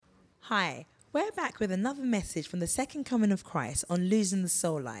Hi, we're back with another message from the Second Coming of Christ on Losing the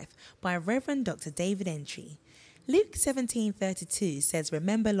Soul Life by Reverend Dr. David Entry. Luke 17:32 says,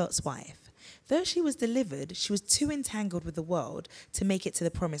 "Remember Lot's wife. Though she was delivered, she was too entangled with the world to make it to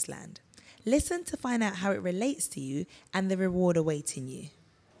the promised land." Listen to find out how it relates to you and the reward awaiting you.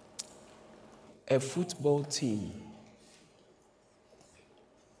 A football team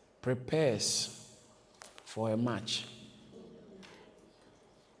prepares for a match.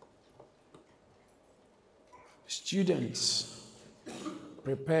 Students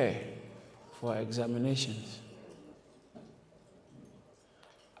prepare for examinations.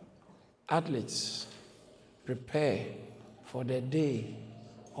 Athletes prepare for the day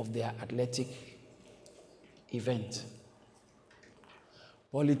of their athletic event.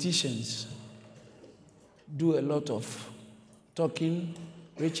 Politicians do a lot of talking,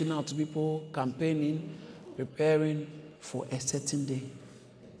 reaching out to people, campaigning, preparing for a certain day.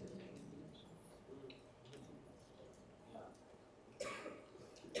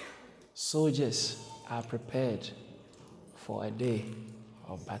 Soldiers are prepared for a day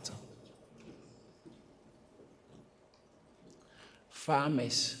of battle.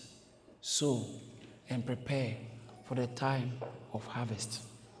 Farmers sow and prepare for the time of harvest.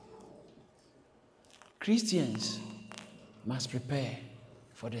 Christians must prepare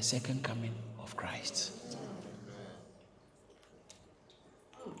for the second coming of Christ.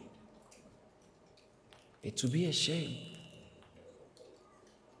 It would be a shame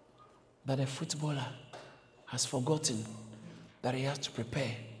that a footballer has forgotten that he has to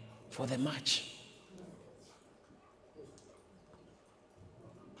prepare for the match.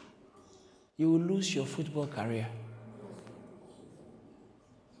 You will lose your football career.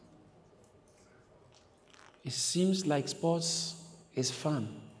 It seems like sports is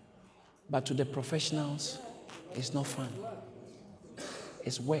fun, but to the professionals, it's not fun.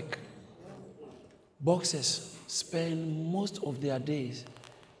 It's work. Boxers spend most of their days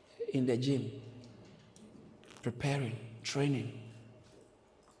in the gym, preparing, training,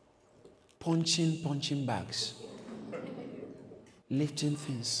 punching bags, lifting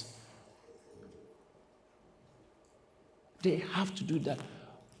things. They have to do that.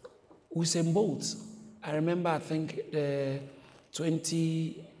 Usain Bolt, I remember, I think the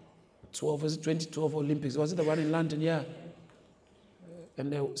 2012 Olympics, was it the one in London? Yeah.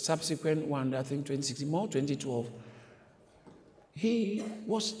 And the subsequent one, I think 2016, more 2012. He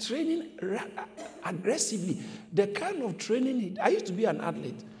was training aggressively. The kind of training, I used to be an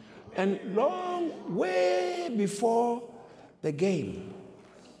athlete. And way before the game,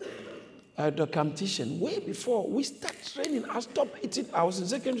 the competition, way before we start training, I stopped eating, I was in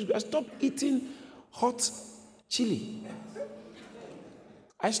secondary school, I stopped eating hot chili.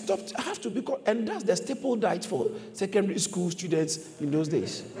 I have to, because, and that's the staple diet for secondary school students in those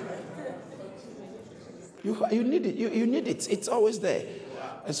days. You need it. You need it. It's always there.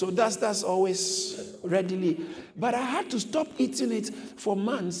 And so that's always readily. But I had to stop eating it for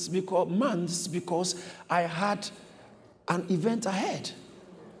months because I had an event ahead.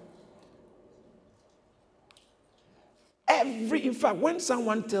 In fact, when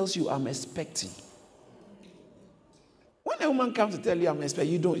someone tells you, "I'm expecting," when a woman comes to tell you, "I'm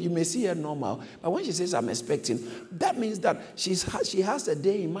expecting," you may see her normal. But when she says, "I'm expecting," that means that she has a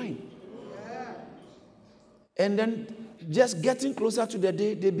day in mind. And then just getting closer to the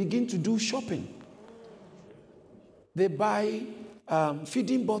day, they begin to do shopping. They buy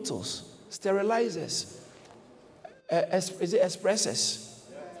feeding bottles, sterilizers, espressors,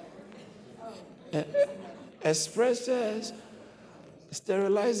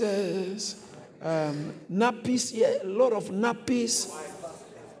 sterilizers, nappies, a lot of nappies.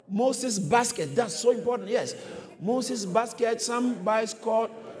 Moses basket, that's so important, yes. Moses basket, some buys cord,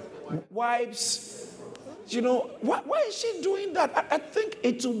 wipes. You know, why is she doing that? I think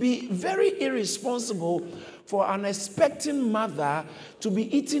it will be very irresponsible for an expecting mother to be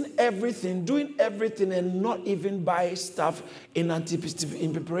eating everything, doing everything, and not even buy stuff in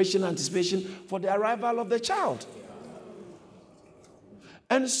preparation, anticipation for the arrival of the child.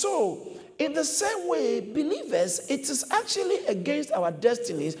 And so, in the same way, believers, it is actually against our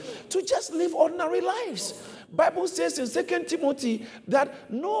destinies to just live ordinary lives. Bible says in 2 Timothy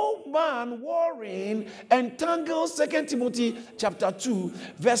that no man worrying entangles, 2 Timothy chapter 2,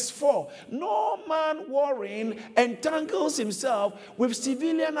 verse 4. No man worrying entangles himself with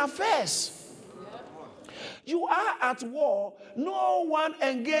civilian affairs. You are at war. No one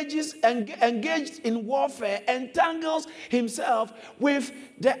engaged in warfare entangles himself with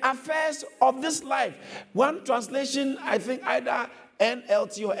the affairs of this life. One translation, I think either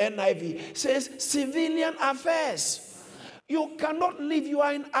NLT or NIV, says civilian affairs. You cannot leave. You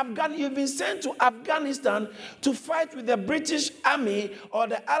are in Afghanistan. You've been sent to Afghanistan to fight with the British Army or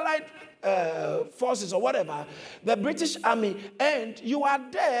the Allied forces or whatever, the British Army, and you are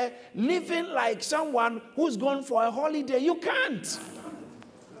there living like someone who's gone for a holiday. You can't.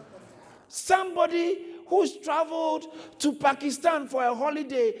 Somebody who's traveled to Pakistan for a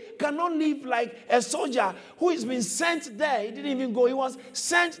holiday cannot live like a soldier who has been sent there. He didn't even go. He was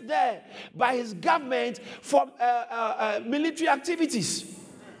sent there by his government for military activities.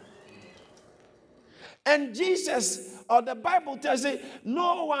 And Jesus, or the Bible tells you,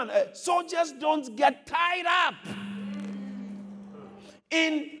 no one, soldiers don't get tied up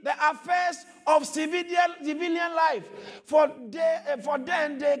in the affairs of civilian life. For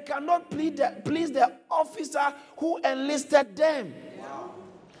them, they cannot please the officer who enlisted them. Wow.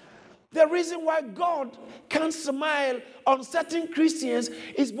 The reason why God can't smile on certain Christians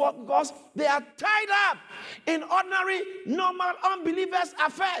is because they are tied up in ordinary, normal, unbelievers'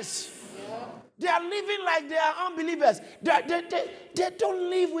 affairs. Yeah. They are living like they are unbelievers. They don't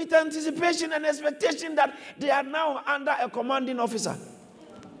live with anticipation and expectation that they are now under a commanding officer.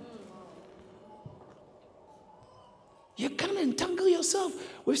 You can't entangle yourself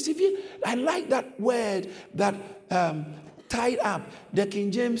with civil. I like that word, that tied up. The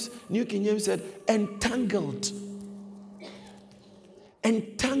New King James said, entangled.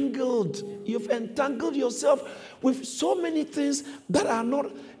 Entangled. You've entangled yourself with so many things that are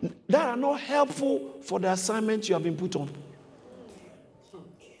not helpful for the assignment you have been put on.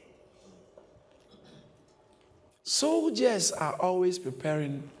 Soldiers are always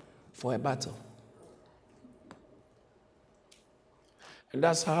preparing for a battle. And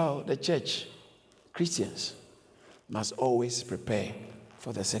that's how the church, Christians, must always prepare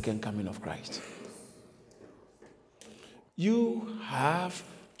for the second coming of Christ. You have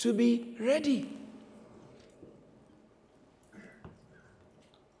to be ready.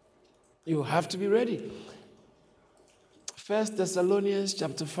 You have to be ready. 1 Thessalonians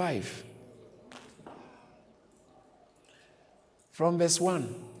chapter 5. From verse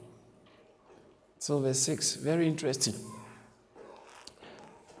 1 till verse 6. Very interesting.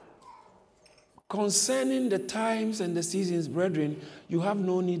 Concerning the times and the seasons, brethren, you have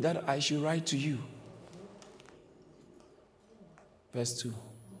no need that I should write to you. Verse 2.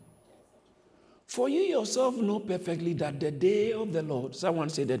 For you yourself know perfectly that the day of the Lord, someone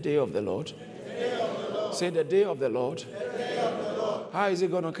say the day of the Lord. The day of the Lord. Say the day of the Lord. The day of the Lord. How is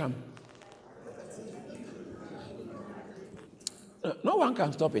it going to come? No one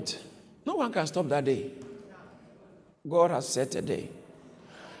can stop it. No one can stop that day. God has set a day.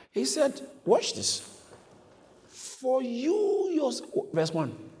 He said, watch this. For you yourself, verse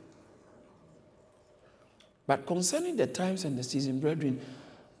 1. But concerning the times and the season, brethren,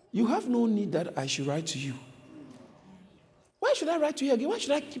 you have no need that I should write to you. Why should I write to you again? Why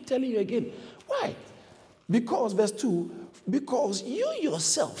should I keep telling you again? Why? Because, verse 2, because you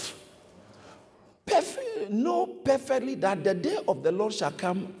yourself know perfectly that the day of the Lord shall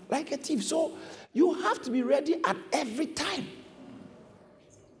come like a thief. So you have to be ready at every time.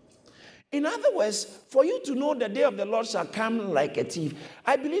 In other words, for you to know the day of the Lord shall come like a thief,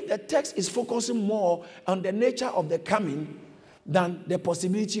 I believe the text is focusing more on the nature of the coming than the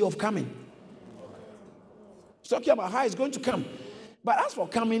possibility of coming. It's talking about how it's going to come. But as for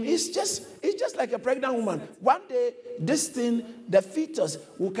coming, it's just like a pregnant woman. One day, this thing, the fetus,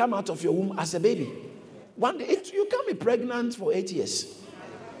 will come out of your womb as a baby. One day, you can't be pregnant for 8 years.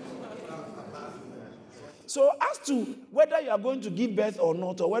 So as to whether you are going to give birth or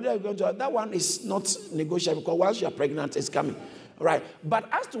not, or whether you're going to, that one is not negotiable, because once you are pregnant, it's coming. Right? But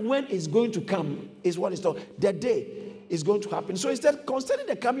as to when it's going to come, is what is told. The day is going to happen. So instead, concerning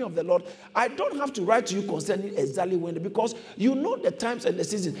the coming of the Lord, I don't have to write to you concerning exactly when, because you know the times and the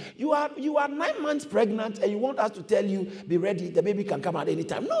seasons. You are 9 months pregnant, and you want us to tell you, be ready, the baby can come at any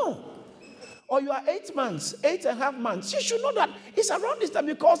time. No. Or you are 8 months, 8.5 months. You should know that it's around this time,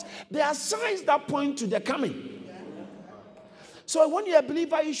 because there are signs that point to the coming. So when you're a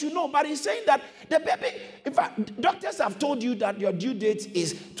believer, you should know. But he's saying that the baby, in fact, doctors have told you that your due date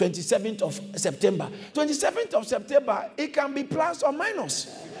is 27th of September. 27th of September, it can be plus or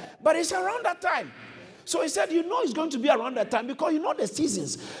minus. But it's around that time. So he said, you know it's going to be around that time because you know the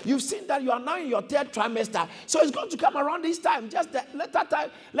seasons. You've seen that you are now in your 3rd trimester. So it's going to come around this time, just the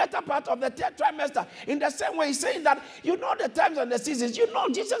later part of the 3rd trimester. In the same way, he's saying that you know the times and the seasons. You know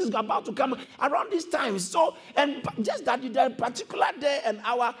Jesus is about to come around this time. So, and just that the particular day and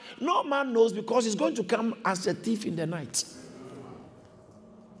hour, no man knows, because he's going to come as a thief in the night.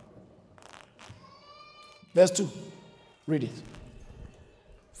 Verse 2. Read it.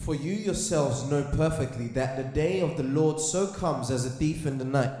 For you yourselves know perfectly that the day of the Lord so comes as a thief in the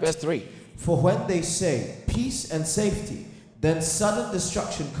night. Verse 3. For when they say peace and safety, then sudden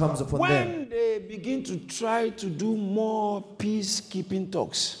destruction comes upon them. When they begin to try to do more peacekeeping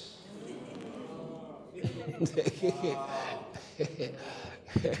talks,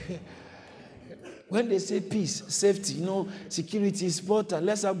 when they say peace, safety, security is important.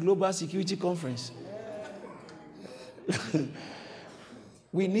 Let's have global security conference.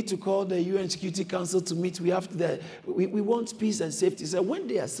 We need to call the UN Security Council to meet. We want peace and safety. So when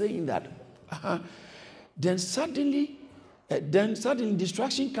they are saying that, then suddenly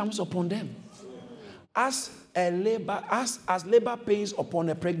destruction comes upon them. As labor pains upon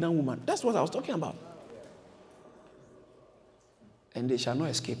a pregnant woman. That's what I was talking about. And they shall not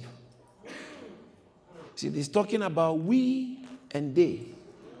escape. See, he's talking about we and they.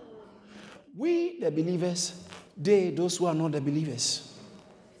 We, the believers, they, those who are not the believers.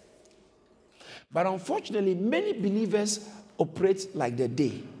 But unfortunately, many believers operate like the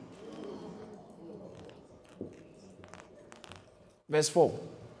they. Verse 4.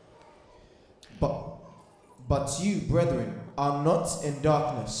 But you, brethren, are not in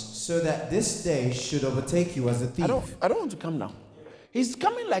darkness, so that this day should overtake you as a thief. I don't want to come now. He's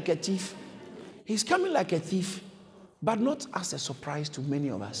coming like a thief. He's coming like a thief, but not as a surprise to many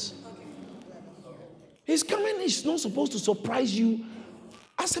of us. He's coming, he's not supposed to surprise you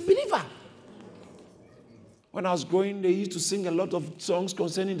as a believer. When I was growing, they used to sing a lot of songs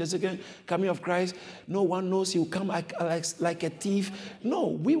concerning the second coming of Christ. No one knows he will come like a thief. No,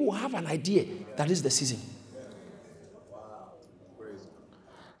 we will have an idea that is the season.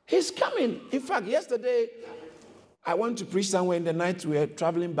 He's coming. In fact, yesterday, I went to preach somewhere in the night. We were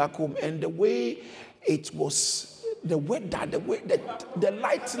traveling back home, and the way it was, the weather, the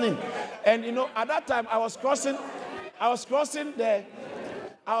lightning, and at that time I was crossing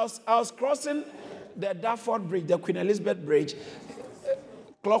the Dartford Bridge, the Queen Elizabeth Bridge,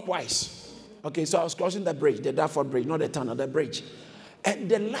 clockwise. Okay, so I was crossing the bridge, the Dartford Bridge, not the tunnel, the bridge, and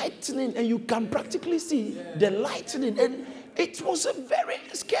the lightning, and you can practically see the lightning, and it was a very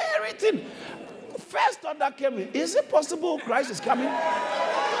scary thing. First thought that came in, is it possible Christ is coming?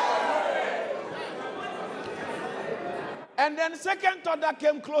 And then second thought that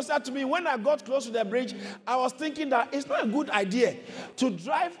came closer to me, when I got close to the bridge, I was thinking that it's not a good idea to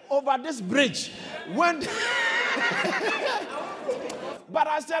drive over this bridge. But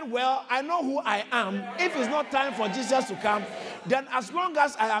I said, well, I know who I am. If it's not time for Jesus to come, then as long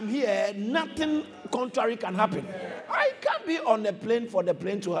as I am here, nothing contrary can happen. I can't be on a plane for the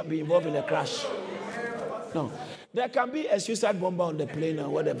plane to be involved in a crash. No. There can be a suicide bomber on the plane or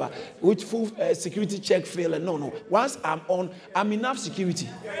whatever, which full security check fail. And no. Once I'm on, I'm enough security.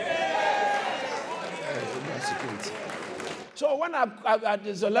 Security. So when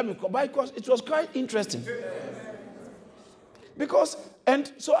so let me come back, because it was quite interesting.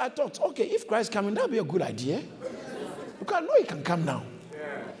 And so I thought, okay, if Christ is coming, that would be a good idea. Because I know he can come now.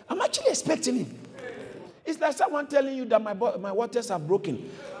 I'm actually expecting him. It's like someone telling you that my waters are broken.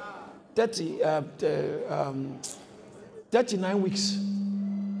 39 weeks.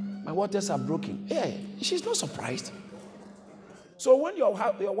 My waters are broken. Yeah, she's not surprised. So when your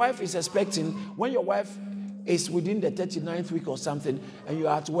wife is expecting, when your wife is within the 39th week or something, and you're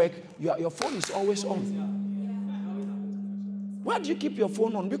at work, your phone is always on. Why do you keep your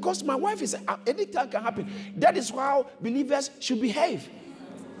phone on? Because my wife is, anything can happen. That is how believers should behave.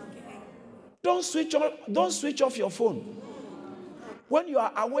 Don't switch off your phone. When you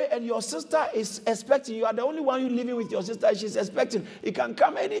are away and your sister is expecting, you are the only one living with your sister, she's expecting, it can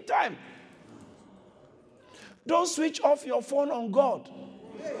come anytime. Don't switch off your phone on God.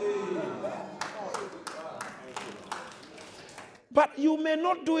 But you may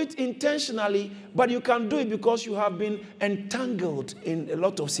not do it intentionally, but you can do it because you have been entangled in a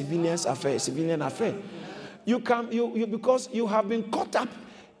lot of civilian affair. Because you have been caught up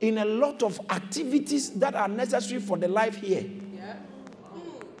in a lot of activities that are necessary for the life here.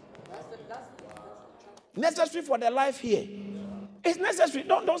 Necessary for the life here. It's necessary.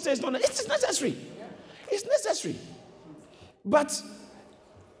 Don't say it's not. It's necessary. It's necessary. But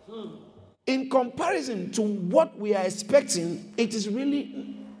in comparison to what we are expecting, it is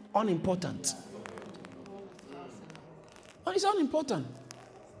really unimportant. It's unimportant.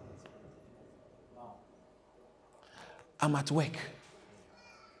 I'm at work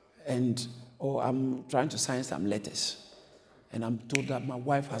or I'm trying to sign some letters. And I'm told that my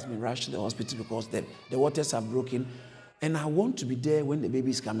wife has been rushed to the hospital because the waters are broken. And I want to be there when the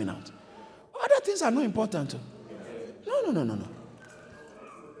baby is coming out. Other things are not important. No.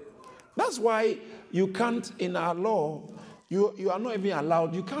 That's why you can't, in our law, You are not even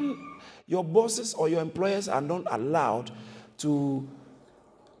allowed. You can't. Your bosses or your employers are not allowed to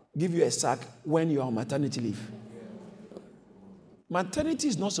give you a sack when you are on maternity leave. Maternity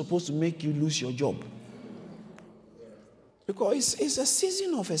is not supposed to make you lose your job. Because it's a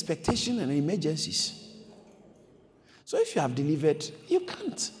season of expectation and emergencies. So if you have delivered, you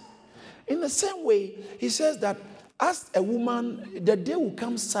can't. In the same way, he says that as a woman, the day will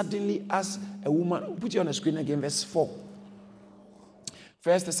come suddenly as a woman. I'll put you on the screen again, verse 4.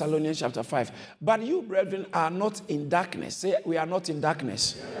 1 Thessalonians chapter 5. But you, brethren, are not in darkness. Say, we are not in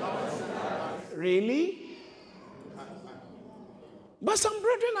darkness. Really? But some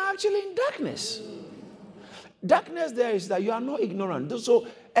brethren are actually in darkness. Darkness there is that you are not ignorant. So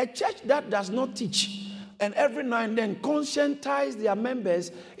a church that does not teach and every now and then conscientize their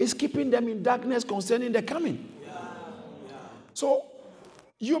members is keeping them in darkness concerning the coming. So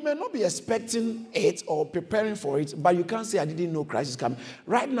you may not be expecting it or preparing for it, but you can't say, I didn't know Christ is coming.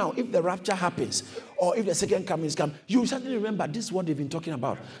 Right now, if the rapture happens or if the second coming is coming, you suddenly remember this is what they've been talking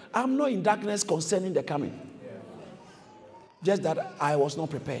about. I'm not in darkness concerning the coming. Just that I was not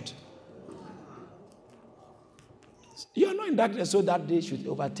prepared. You are not in darkness, so that day should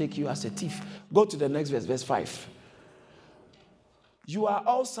overtake you as a thief. Go to the next verse, verse 5. You are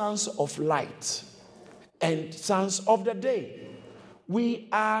all sons of light and sons of the day. We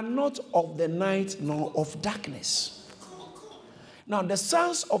are not of the night nor of darkness. Now, the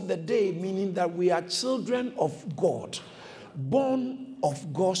sons of the day, meaning that we are children of God, born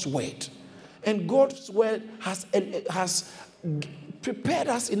of God's word. And God's word has prepared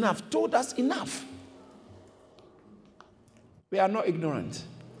us enough, told us enough. We are not ignorant.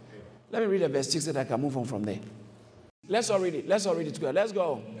 Let me read the verse 6 so that I can move on from there. Let's all read it. Let's all read it together. Let's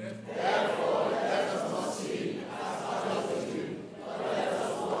go. Therefore, let us not sleep as others do, but let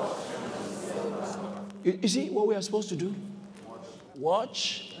us watch and be sober. You see what we are supposed to do?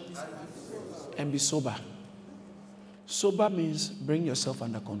 Watch and be sober. Sober means bring yourself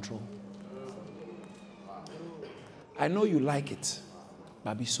under control. I know you like it,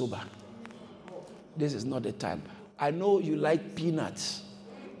 but be sober. This is not the time. I know you like peanuts,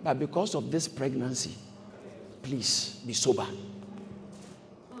 but because of this pregnancy, please be sober.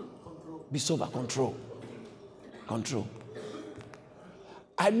 Be sober. Control. Control.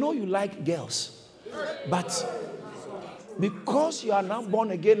 I know you like girls, but because you are now born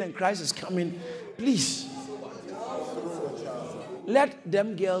again and Christ is coming, please let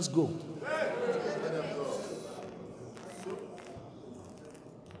them girls go.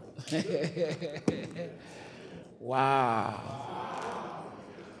 Wow.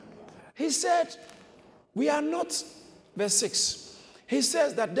 He said, we are not, verse 6. He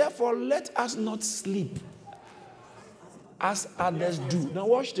says that therefore let us not sleep as others do. Now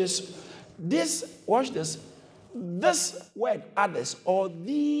watch this. Watch this. This word others or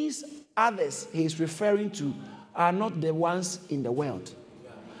these others he is referring to are not the ones in the world.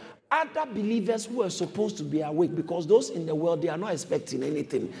 Other believers who are supposed to be awake, because those in the world, they are not expecting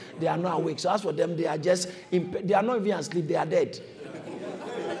anything. They are not awake. So as for them, they are just, they are not even asleep, they are dead.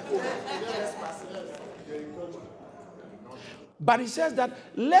 But he says that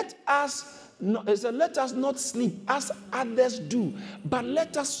let us not sleep as others do, but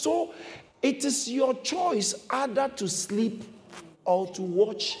let us, so it is your choice either to sleep or to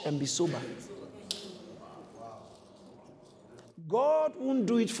watch and be sober. God won't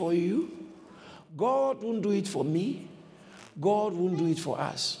do it for you. God won't do it for me. God won't do it for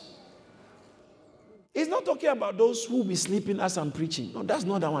us. He's not talking about those who will be sleeping as I'm preaching. No, that's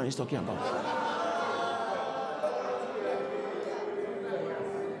not the one he's talking about.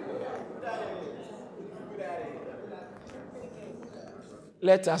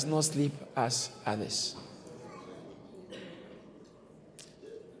 Let us not sleep as others.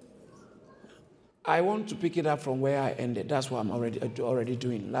 I want to pick it up from where I ended. That's what I'm already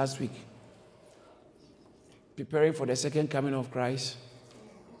doing. Last week, preparing for the second coming of Christ,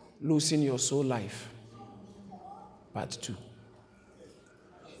 losing your soul life. Part 2.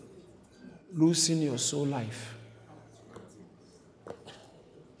 Losing your soul life.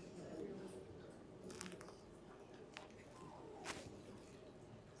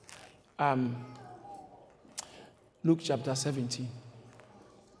 Luke chapter 17.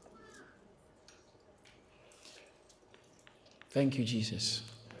 Thank you, Jesus.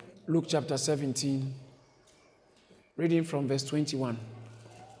 Luke chapter 17, reading from verse 21.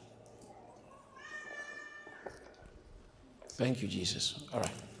 Thank you, Jesus. All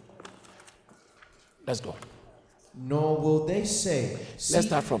right. Let's go. Nor will they say... Let's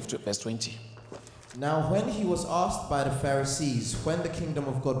start from verse 20. Now when he was asked by the Pharisees when the kingdom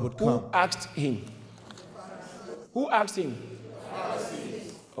of God would come... Who asked him? Who asked him?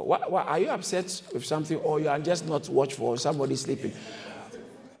 What, are you upset with something, or you are just not watchful, or somebody sleeping?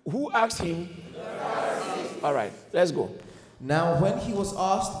 Who asked him? All right, let's go. Now, when he was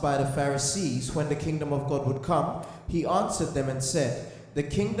asked by the Pharisees when the kingdom of God would come, he answered them and said, "The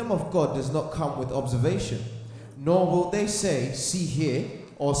kingdom of God does not come with observation, nor will they say, 'See here,'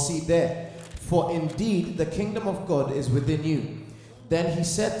 or 'See there.' For indeed, the kingdom of God is within you." Then he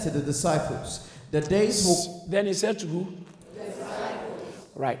said to the disciples, "The days will..." Then he said to who? Disciples.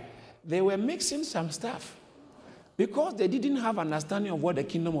 Right. They were mixing some stuff because they didn't have understanding of what the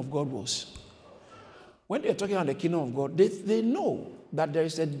kingdom of God was. When they're talking about the kingdom of God, they know that there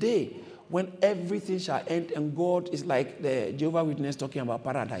is a day when everything shall end and God is like the Jehovah's Witness talking about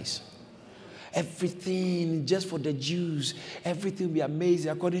paradise. Everything just for the Jews. Everything will be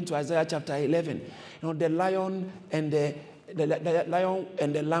amazing according to Isaiah chapter 11. The lion and the lion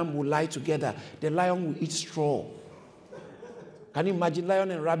and the lamb will lie together. The lion will eat straw. Can you imagine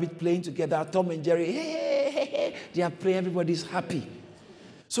lion and rabbit playing together? Tom and Jerry, hey, they are playing. Everybody's happy.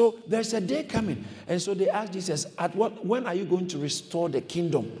 So there's a day coming. And so they asked Jesus, when are you going to restore the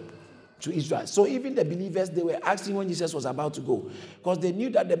kingdom to Israel? So even the believers, they were asking when Jesus was about to go, because they knew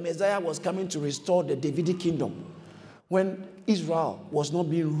that the Messiah was coming to restore the Davidic kingdom when Israel was not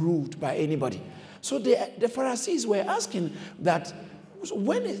being ruled by anybody. So the Pharisees were asking that,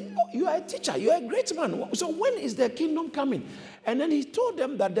 you are a teacher, you are a great man, so when is the kingdom coming? And then he told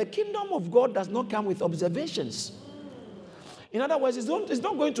them that the kingdom of God does not come with observations. In other words, it's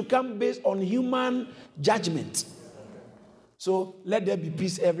not going to come based on human judgment. So let there be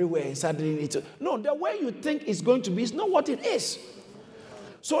peace everywhere and suddenly no, the way you think it's going to be is not what it is.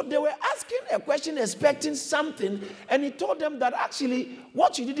 So they were asking a question, expecting something, and he told them that actually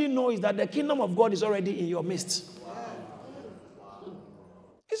what you didn't know is that the kingdom of God is already in your midst.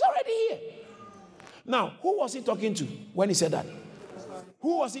 It's already here. Now, who was he talking to when he said that?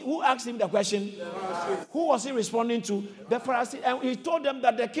 Who asked him the question? Who was he responding to? The Pharisee. And he told them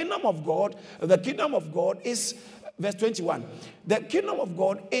that the kingdom of God is, verse 21, the kingdom of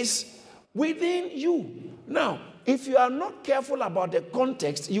God is within you. Now, if you are not careful about the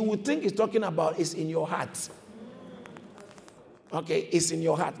context, you would think it's talking about it's in your heart. Okay, it's in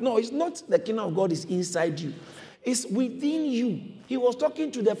your heart. No, it's not. The kingdom of God is inside you. It's within you. He was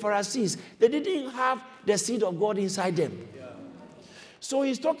talking to the Pharisees. They didn't have the seed of God inside them. So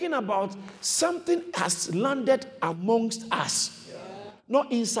he's talking about something has landed amongst us,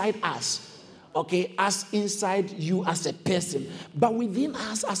 not inside us, okay, as inside you as a person, but within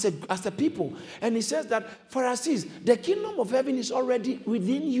us as a people. And he says that, Pharisees, the kingdom of heaven is already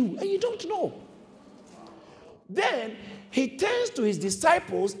within you, and you don't know. Then he turns to his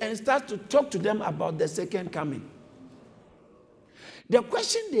disciples and starts to talk to them about the second coming. The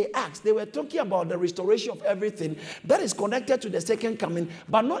question they asked, they were talking about the restoration of everything that is connected to the second coming,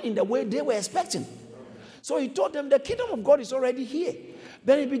 but not in the way they were expecting. So he told them the kingdom of God is already here.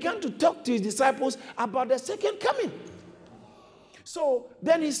 Then he began to talk to his disciples about the second coming. So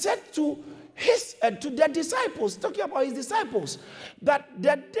then he said to the disciples, talking about his disciples, that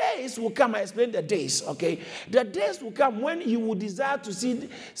the days will come. I explained the days, okay? The days will come when you will desire to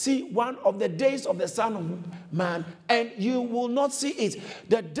see one of the days of the Son of Man, and you will not see it.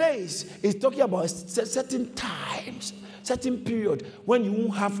 The days is talking about certain times, certain period when you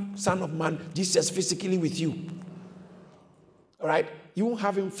won't have Son of Man, Jesus, physically with you. All right? You won't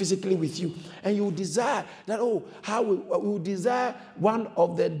have him physically with you. And you desire that, we will desire one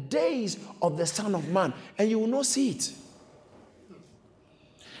of the days of the Son of Man. And you will not see it.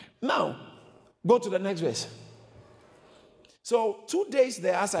 Now, go to the next verse. So 2 days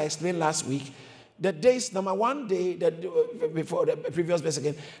there, as I explained last week, the days, number 1 day, before the previous verse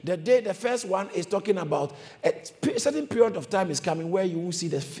again, the first one is talking about a certain period of time is coming where you will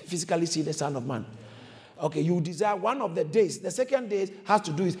physically see the Son of Man. Okay, you desire one of the days. The second day has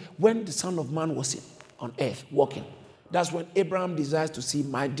to do with when the Son of Man was on earth walking. That's when Abraham desires to see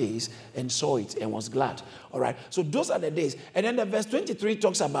my days and saw it and was glad. All right, so those are the days. And then the verse 23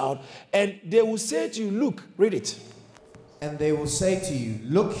 talks about, and they will say to you, look, read it. And they will say to you,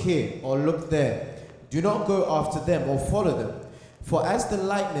 look here or look there. Do not go after them or follow them. For as the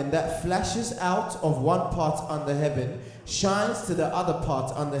lightning that flashes out of one part under heaven shines to the other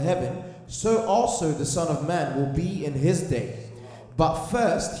part under heaven, so also the Son of Man will be in his day. But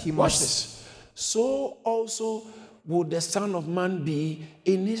first he must... Watch this. So also will the Son of Man be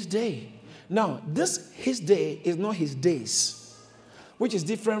in his day. Now, this his day is not his days, which is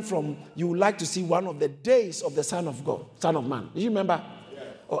different from you would like to see one of the days of the Son of God, Son of Man. Do you remember? Yeah.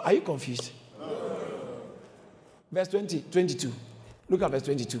 Or are you confused? No. Verse 22. Look at verse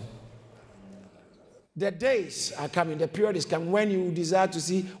 22. The days are coming, the period is coming when you desire to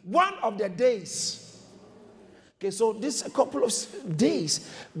see one of the days. Okay, so this a couple of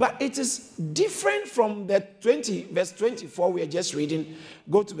days, but it is different from the verse 24 we are just reading.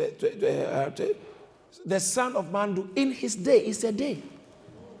 Go to the Son of Man do in his day. It's a day.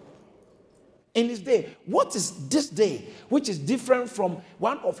 In his day. What is this day which is different from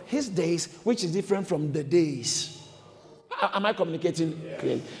one of his days, which is different from the days? Am I communicating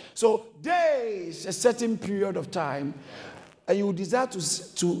clearly? So days, a certain period of time, and you desire to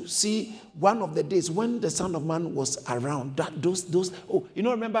see one of the days when the Son of Man was around.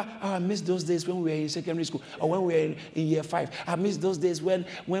 Remember, I miss those days when we were in secondary school or when we were in year 5. I miss those days when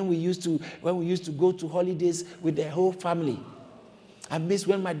we used to go to holidays with the whole family. I miss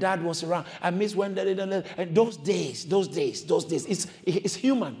when my dad was around. I miss when and those days. It's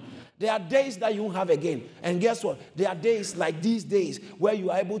human. There are days that you won't have again. And guess what? There are days like these days where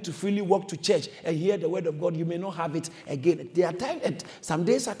you are able to freely walk to church and hear the word of God. You may not have it again. There are times, and some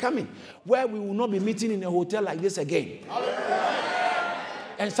days are coming where we will not be meeting in a hotel like this again.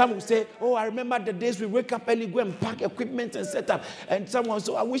 And some will say, oh, I remember the days we wake up early, go and pack equipment and set up. And someone will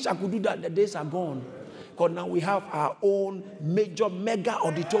say, I wish I could do that. The days are gone. Because now we have our own major mega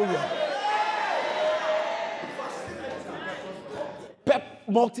auditorium.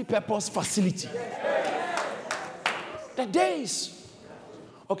 Multi-purpose facility. The days.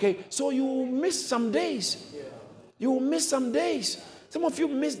 Okay, so you will miss some days. You will miss some days. Some of you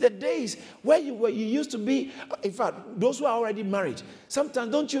miss the days where you used to be. In fact, those who are already married,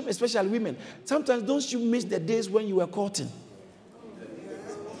 sometimes don't you, especially women, sometimes don't you miss the days when you were courting?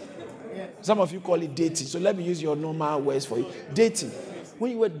 Some of you call it dating. So let me use your normal words for you. Dating.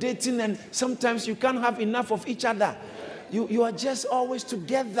 When you were dating and sometimes you can't have enough of each other. You are just always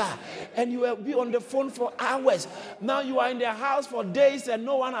together and you will be on the phone for hours. Now you are in the house for days and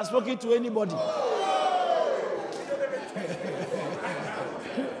no one has spoken to anybody.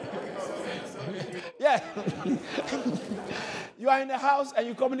 Yeah. You are in the house and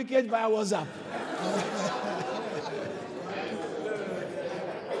you communicate via WhatsApp.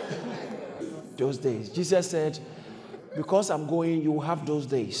 Those days. Jesus said, because I'm going, you will have those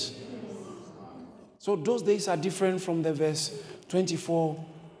days. So those days are different from the verse 24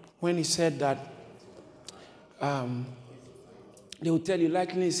 when he said that they will tell you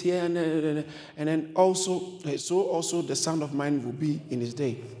likeness here and then also the Son of Man will be in his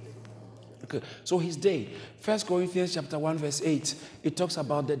day. Okay, so his day. 1 Corinthians chapter 1 verse 8, it talks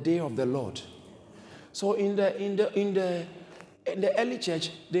about the day of the Lord. So in the early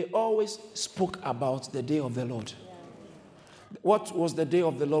church, they always spoke about the day of the Lord. What was the day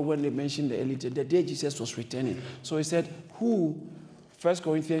of the Lord when they mentioned the early church? The day Jesus was returning. So he said, 1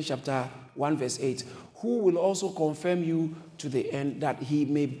 Corinthians chapter 1 verse 8, who will also confirm you to the end that ye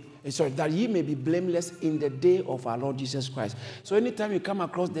may be blameless in the day of our Lord Jesus Christ. So anytime you come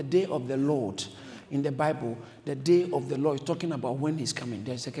across the day of the Lord in the Bible, the day of the Lord is talking about when he's coming,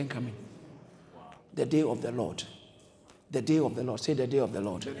 the second coming. The day of the Lord. The day of the Lord. Say the day of the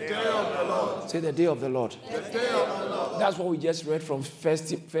Lord. The day of the Lord. Say the day of the Lord. The day of the Lord. That's what we just read from First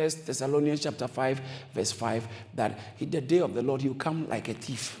Thessalonians chapter 5, verse 5, that the day of the Lord, he will come like a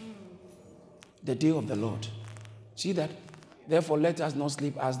thief. The day of the Lord. See that? Therefore, let us not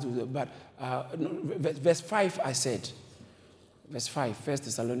sleep as do. But verse 5, I said. Verse 5, First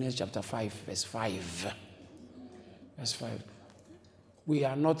Thessalonians chapter 5, verse 5. Verse 5. We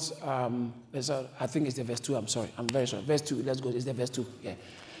are not, I think it's the verse 2, I'm sorry. I'm very sorry. Verse 2, let's go. It's the verse 2. Yeah.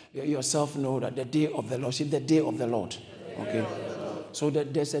 You yourself know that the day of the Lord, see the day of the Lord. Okay. So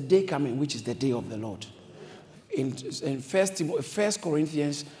there's a day coming, which is the day of the Lord. In 1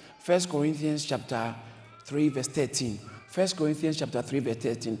 Corinthians chapter 3, verse 13. 1 Corinthians chapter 3, verse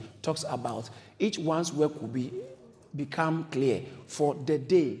 13 talks about each one's work will become clear for the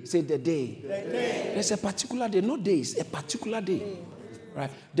day. Say the day. The day. There's a particular day, no days, a particular day. Right?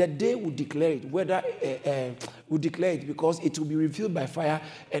 The day will declare it, whether will declare it because it will be revealed by fire,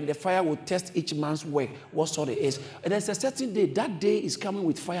 and the fire will test each man's work, what sort it is. And there's a certain day, that day is coming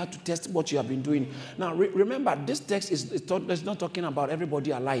with fire to test what you have been doing. Now, remember, this text is not talking about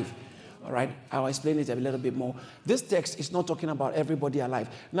everybody alive. All right, I'll explain it a little bit more. This text is not talking about everybody alive.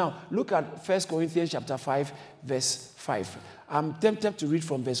 Now, look at 1 Corinthians chapter 5, verse 5. I'm tempted to read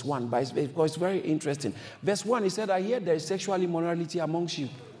from verse 1, because it's very interesting. Verse 1, he said, I hear there is sexual immorality amongst you.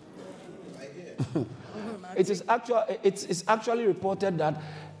 It's actually reported that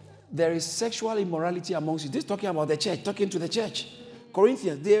there is sexual immorality amongst you. This is talking about the church, talking to the church.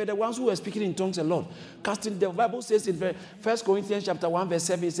 Corinthians, they are the ones who were speaking in tongues a lot. Casting, the Bible says in 1 Corinthians chapter 1, verse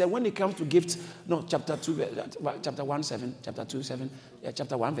 7, it said, when it comes to gifts, no, chapter 2, chapter 1, 7, chapter 2, 7,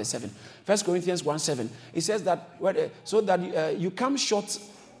 chapter 1, verse 7. 1 Corinthians 1, 7, it says that, so that you come short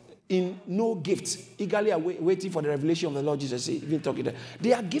in no gift, eagerly waiting for the revelation of the Lord Jesus. Even talking there.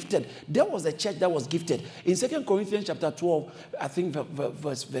 They are gifted. There was a church that was gifted. In 2 Corinthians chapter 12, I think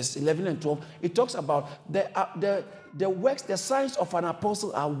verse 11 and 12, it talks about the works, the signs of an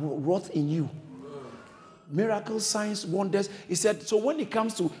apostle are wrought in you. Miracles, signs, wonders. He said, so when it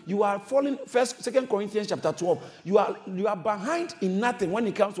comes to, you are falling, 2 Corinthians chapter 12, you are behind in nothing when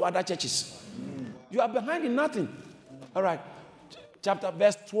it comes to other churches. You are behind in nothing. All right.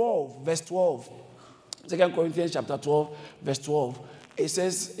 Verse 12. 2 Corinthians chapter 12, verse 12. It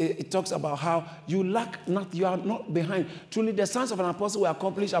says, it talks about how you lack not, you are not behind. Truly, the sons of an apostle were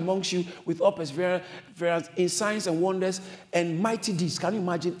accomplished amongst you with all perseverance in signs and wonders and mighty deeds. Can you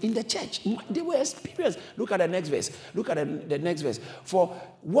imagine? In the church, they were experienced. Look at the next verse. The next verse. For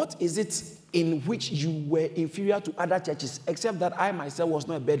what is it in which you were inferior to other churches, except that I myself was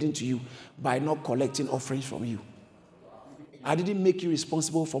not a burden to you by not collecting offerings from you? I didn't make you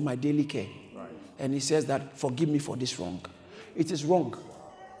responsible for my daily care. Right. And he says that, forgive me for this wrong. It is wrong.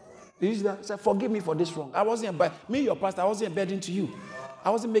 He said, forgive me for this wrong. Me, your pastor, I wasn't a burden to you.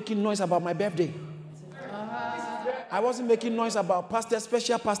 I wasn't making noise about my birthday. I wasn't making noise about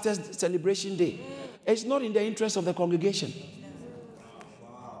special pastor's celebration day. It's not in the interest of the congregation.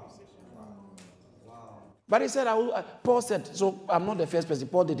 But he said, Paul said, so I'm not the first person,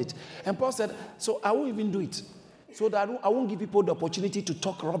 Paul did it. And Paul said, so I won't even do it. So that I won't give people the opportunity to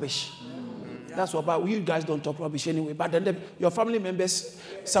talk rubbish. That's what about you guys don't talk rubbish anyway. But then your family members,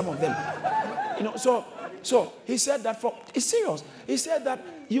 some of them, So he said that it's serious. He said that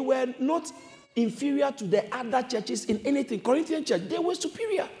you were not inferior to the other churches in anything. Corinthian church, they were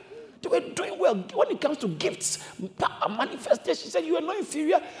superior. They were doing well when it comes to gifts, manifestation. He said you were not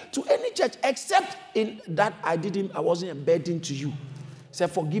inferior to any church except in that I wasn't a burden to you. He said,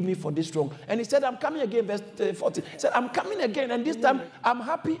 forgive me for this wrong. And he said, I'm coming again, verse 40. He said, I'm coming again, and this time I'm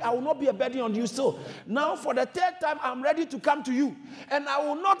happy. I will not be a burden on you still. Now for the third time, I'm ready to come to you. And I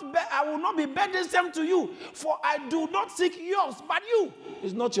will not be burdensome to you, for I do not seek yours, but you.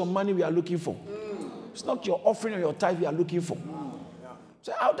 It's not your money we are looking for. It's not your offering or your tithe we are looking for.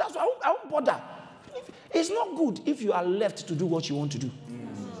 So that's why I won't bother. It's not good if you are left to do what you want to do.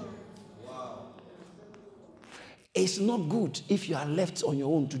 It's not good if you are left on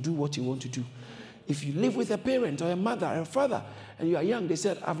your own to do what you want to do. If you live with a parent or a mother or a father and you are young, they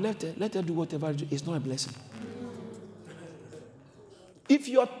said, I've left her, let her do whatever I do. It's not a blessing. If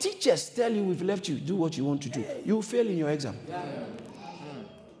your teachers tell you we've left you, do what you want to do, you will fail in your exam.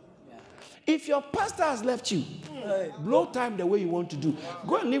 If your pastor has left you, blow time the way you want to do.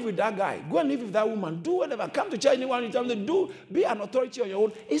 Go and live with that guy. Go and live with that woman. Do whatever. Come to church anyone you tell them to do. Be an authority on your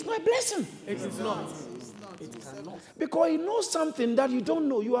own. It's not a blessing. It's not. Because he knows something that you don't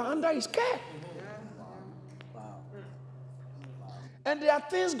know. You are under his care. And there are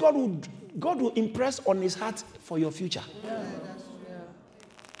things God will impress on his heart for your future.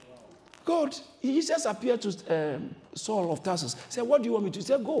 God, Jesus appeared to Saul of Tarsus. Said, what do you want me to do? He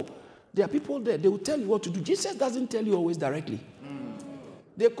said, go. There are people there. They will tell you what to do. Jesus doesn't tell you always directly.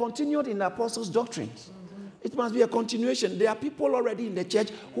 They continued in the apostles' doctrines. It must be a continuation. There are people already in the church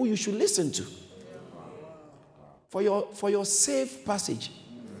who you should listen to. For your safe passage.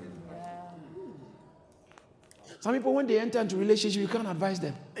 Some people, when they enter into relationship, you can't advise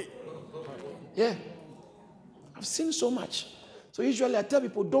them. Yeah. I've seen so much. So usually I tell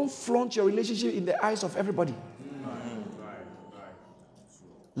people, don't flaunt your relationship in the eyes of everybody.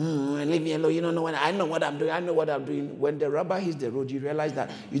 Leave me alone. You don't know what I know what I'm doing. I know what I'm doing. When the rubber hits the road, you realize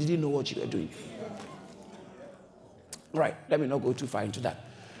that you didn't know what you were doing. Right. Let me not go too far into that.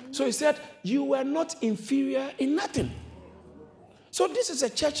 So he said, you were not inferior in nothing. So this is a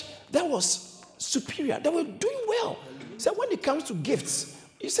church that was superior. They were doing well. He said, when it comes to gifts,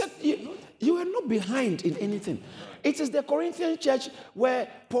 he said, you were not behind in anything. It is the Corinthian church where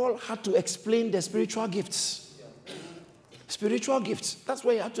Paul had to explain the spiritual gifts. Spiritual gifts. That's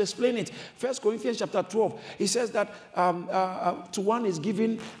why he had to explain it. 1 Corinthians chapter 12. He says that to one is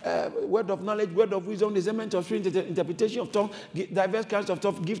given word of knowledge, word of wisdom, discernment of spirit, interpretation of tongues, diverse kinds of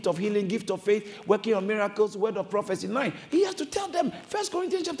tongues, gift of healing, gift of faith, working on miracles, word of prophecy. 9. He has to tell them. 1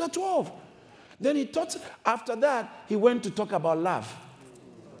 Corinthians chapter 12. Then he taught. After that, he went to talk about love.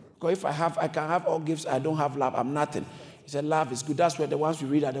 Because if I can have all gifts, I don't have love, I'm nothing. He said love is good. That's where the ones we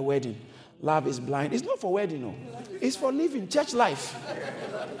read at the wedding. Love is blind. It's not for wedding, no. It's for living church life.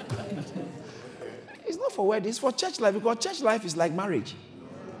 It's not for wedding, it's for church life, because church life is like marriage.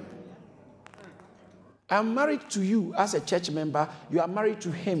 I'm married to you as a church member. You are married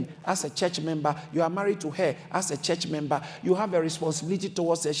to him as a church member. You are married to her as a church member. You have a responsibility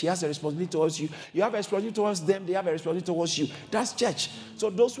towards her. She has a responsibility towards you. You have a responsibility towards them. They have a responsibility towards you. That's church. So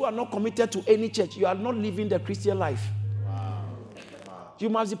those who are not committed to any church, you are not living the Christian life. Wow. You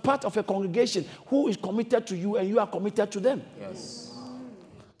must be part of a congregation who is committed to you and you are committed to them. Yes.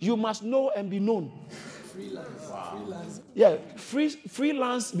 You must know and be known. Freelance. Wow. Freelance. Yeah,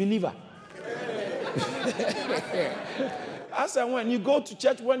 freelance believer. As and when you go to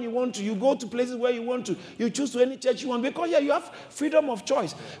church when you want to, you go to places where you want to, you choose to any church you want, because you have freedom of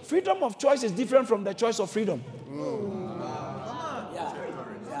choice. Freedom of choice is different from the choice of freedom.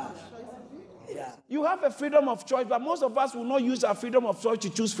 You have a freedom of choice, but most of us will not use our freedom of choice to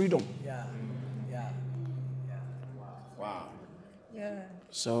choose freedom. Wow.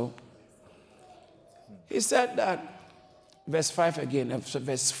 So he said that. Verse 5 again,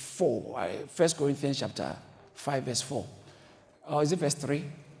 verse 4, 1 Corinthians chapter 5, verse 4. Or is it verse 3?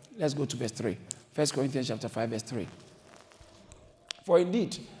 Let's go to verse 3. 1 Corinthians chapter 5, verse 3. For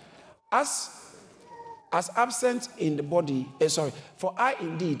indeed, as absent in the body, for I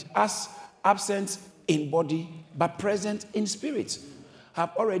indeed, as absent in body, but present in spirit, have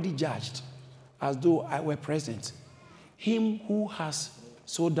already judged, as though I were present, him who has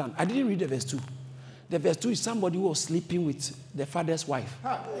so done. I didn't read the verse 2. The verse 2 is somebody who was sleeping with the father's wife.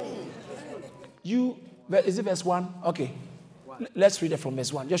 Is it verse 1? Okay. Let's read it from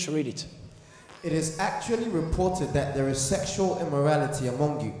verse 1. Just read it. It is actually reported that there is sexual immorality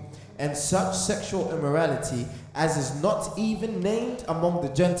among you, and such sexual immorality as is not even named among the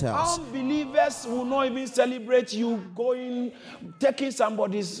Gentiles. Unbelievers will not even celebrate you taking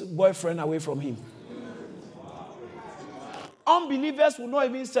somebody's boyfriend away from him. Unbelievers will not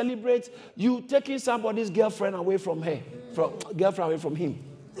even celebrate you taking somebody's girlfriend away from her, girlfriend away from him.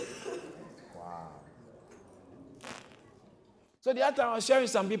 Wow. So the other time I was sharing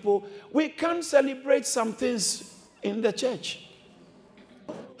some people, we can't celebrate some things in the church.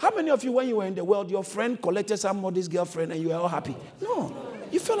 How many of you, when you were in the world, your friend collected somebody's girlfriend and you were all happy? No.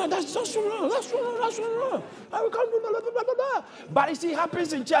 You feel like that's wrong. I can't do blah, blah, blah, blah, blah. But you see, it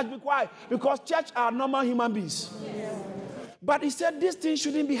happens in church. Why? Because church are normal human beings. Yeah. But he said this thing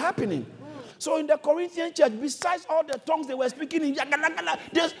shouldn't be happening. So in the Corinthian church, besides all the tongues they were speaking in,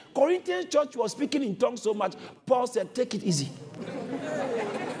 the Corinthian church was speaking in tongues so much, Paul said, take it easy.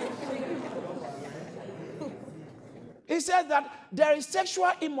 He says that there is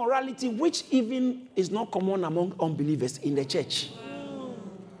sexual immorality which even is not common among unbelievers in the church.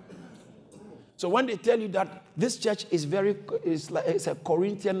 So when they tell you that this church is it's a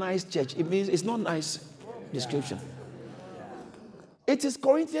Corinthianized church, it means it's not nice description. It is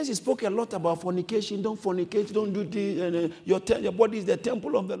Corinthians, he spoke a lot about fornication. Don't fornicate, don't do this. Your body is the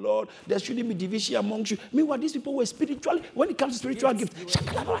temple of the Lord. There shouldn't be division amongst you. Meanwhile, these people were spiritually, when it comes to spiritual gifts,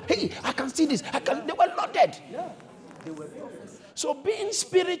 hey, I can see this. They were loaded. Yeah. They were so being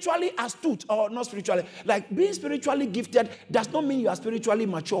spiritually astute, or not spiritually, like being spiritually gifted does not mean you are spiritually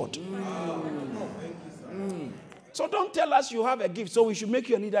matured. So don't tell us you have a gift, so we should make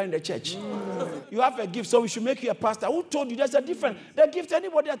you a leader in the church. You have a gift, so we should make you a pastor. Who told you there's a difference? The gift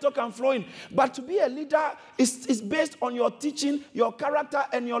anybody at all can flow in. But to be a leader is based on your teaching, your character,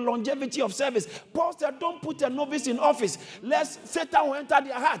 and your longevity of service. Paul said, don't put a novice in office, lest Satan will enter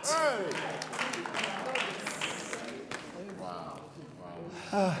their hearts.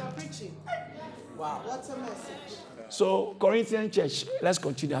 Wow, what's a message? So, Corinthian church, let's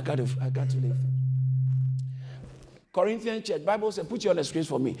continue. I got to leave. Corinthian church, Bible says, put you on the screen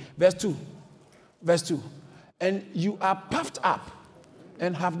for me. Verse 2. And you are puffed up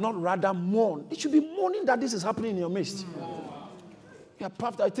and have not rather mourned. It should be mourning that this is happening in your midst. You are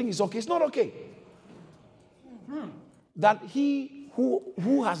puffed up. I think it's okay. It's not okay. That he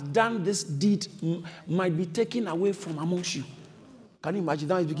who has done this deed might be taken away from amongst you. Can you imagine?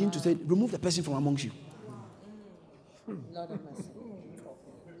 Now he's beginning to say, remove the person from amongst you.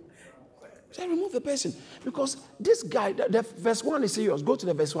 Say, remove the person. Because this guy, the verse 1 is serious. Go to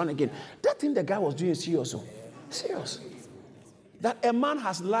the verse 1 again. That thing the guy was doing is serious. Serious. That a man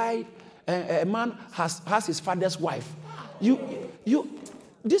has lied, a man has his father's wife.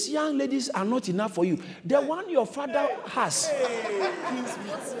 These young ladies are not enough for you. The one your father has.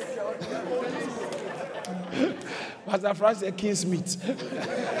 Pastor Frank said, Kingsmeat.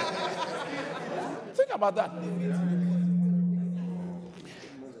 Think about that.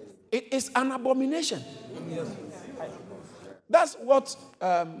 It is an abomination. That's what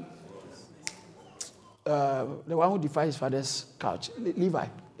the one who defied his father's couch, Levi.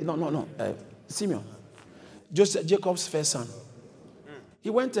 No. Simeon. Jacob's first son. He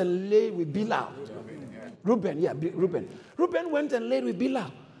went and lay with Bilhah. Reuben. Reuben went and laid with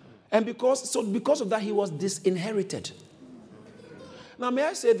Bilhah. And because of that, he was disinherited. Now, may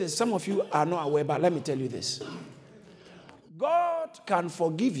I say this? Some of you are not aware, but let me tell you this. God can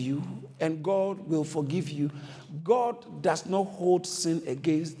forgive you, and God will forgive you. God does not hold sin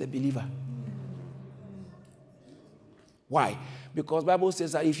against the believer. Why? Because the Bible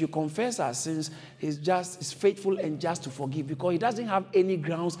says that if you confess our sins, he's faithful and just to forgive, because he doesn't have any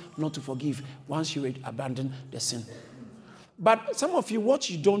grounds not to forgive once you abandon the sin. But some of you, what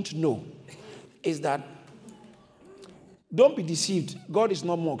you don't know is that don't be deceived. God is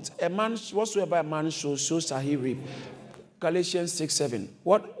not mocked. A man, whatsoever a man sows, so shall he reap. Galatians 6:7.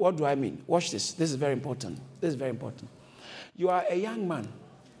 What do I mean? Watch this. This is very important. You are a young man.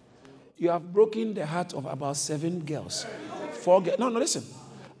 You have broken the heart of about 7 girls. 4 girls. No, listen.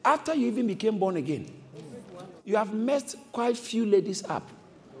 After you even became born again, you have messed quite few ladies up.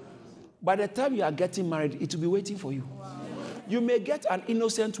 By the time you are getting married, it will be waiting for you. You may get an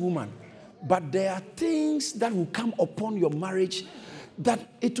innocent woman, but there are things that will come upon your marriage that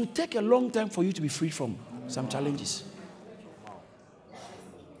it will take a long time for you to be free from some challenges.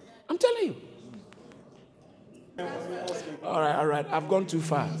 I'm telling you. All right. I've gone too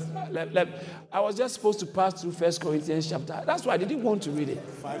far. I was just supposed to pass through 1 Corinthians chapter. That's why I didn't want to read it.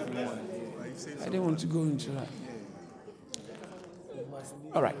 I didn't want to go into that.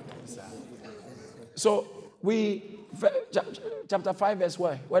 All right. So chapter 5, verse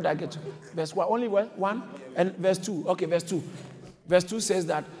 1. Where did I get to? Verse 1. Only 1 and verse 2. Okay, verse 2. Verse 2 says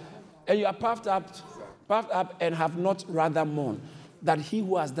that, and you are puffed up and have not rather mourned, that he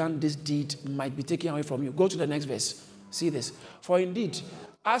who has done this deed might be taken away from you. Go to the next verse. See this. For indeed,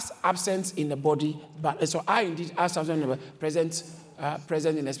 as absent in the body, I indeed, as absent in the body,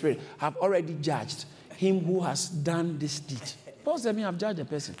 present in the spirit, have already judged him who has done this deed. Paul said, I've judged the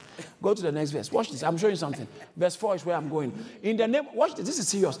person. Go to the next verse. Watch this. I'm showing you something. Verse 4 is where I'm going. In the name, watch this. This is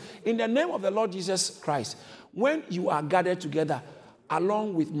serious. In the name of the Lord Jesus Christ, when you are gathered together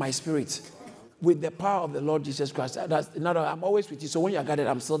along with my spirit, with the power of the Lord Jesus Christ. I'm always with you. So when you are gathered,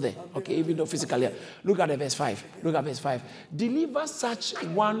 I'm still there. Okay, even though physically. Look at verse 5. Deliver such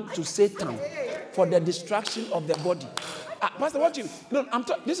one to Satan for the destruction of the body. Pastor, what you? No,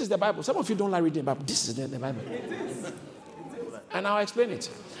 this is the Bible. Some of you don't like reading the Bible. This is the Bible. And I'll explain it.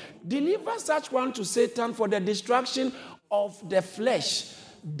 Deliver such one to Satan for the destruction of the flesh.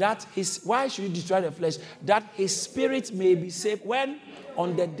 Why should you destroy the flesh? That his spirit may be saved. When?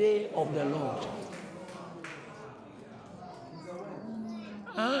 On the day of the Lord.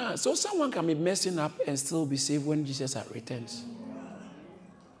 So someone can be messing up and still be saved when Jesus returns.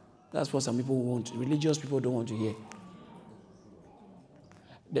 That's what some people want. Religious people don't want to hear.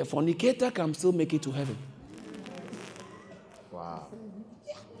 The fornicator can still make it to heaven. Wow.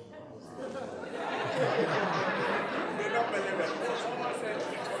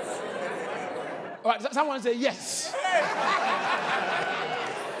 Someone say yes.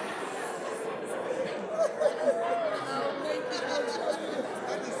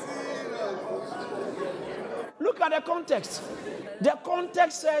 Look at the context. The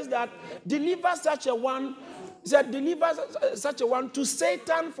context says that deliver such a one to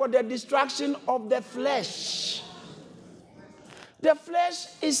Satan for the destruction of the flesh. The flesh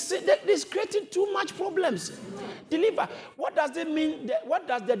is creating too much problems. Deliver. What does it mean? What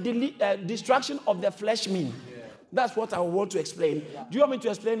does the destruction of the flesh mean? That's what I want to explain. Do you want me to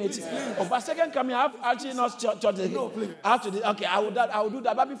explain it? But second coming, I have actually not taught it. No, please. Okay, I will do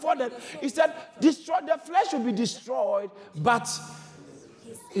that. But before that, he said, the flesh will be destroyed, but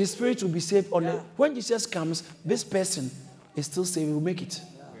his spirit will be saved. When Jesus comes, this person is still saved. He will make it.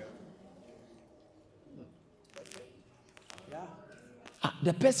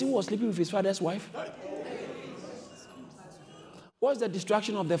 The person who was sleeping with his father's wife. What's the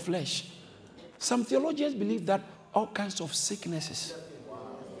destruction of the flesh? Some theologians believe that all kinds of sicknesses.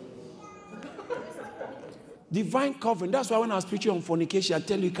 Divine covering. That's why when I was preaching on fornication, I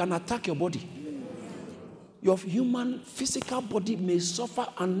tell you, it can attack your body. Your human physical body may suffer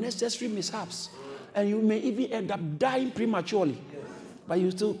unnecessary mishaps. And you may even end up dying prematurely. But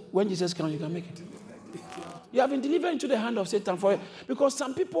you still, when Jesus comes, you can make it. You have been delivered into the hand of Satan for it. Because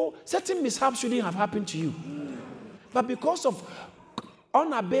some people, certain mishaps shouldn't have happened to you. But because of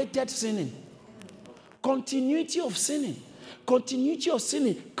unabated sinning, continuity of sinning,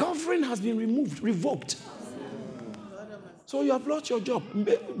 covering has been revoked. So you have lost your job.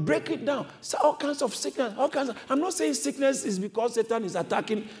 Break it down. So all kinds of sickness, I'm not saying sickness is because Satan is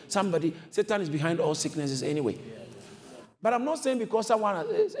attacking somebody. Satan is behind all sicknesses anyway. But I'm not saying because someone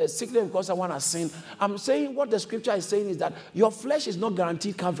is sickly, because someone has sinned. I'm saying what the scripture is saying is that your flesh is not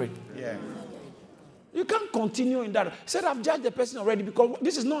guaranteed covering. Yeah. You can't continue in that. He said, I've judged the person already because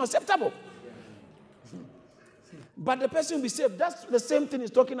this is not acceptable. But the person will be saved. That's the same thing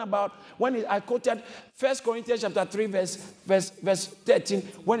he's talking about when I quoted 1 Corinthians chapter 3, verse 13,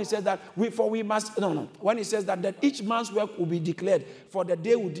 when he says that when he says that each man's work will be declared, for the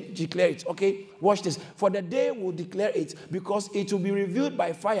day will declare it. Okay, watch this. For the day will declare it, because it will be revealed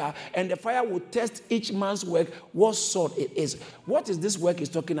by fire, and the fire will test each man's work, what sort it is. What is this work he's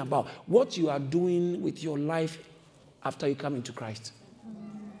talking about? What you are doing with your life after you come into Christ.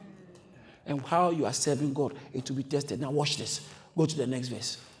 And how you are serving God, it will be tested. Now watch this. Go to the next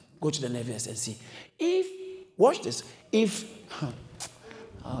verse. Go to the next verse and see. Watch this.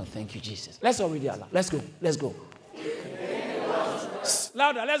 Oh, thank you, Jesus. Let's all read it out loud. Let's go.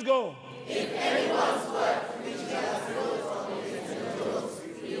 Louder, let's go. If anyone's work which he has built on his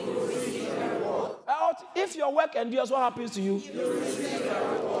he will receive a reward. If your work endures, what happens to you? You will receive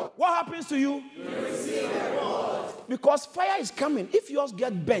a reward. What happens to you? You will receive a reward. Because fire is coming. If yours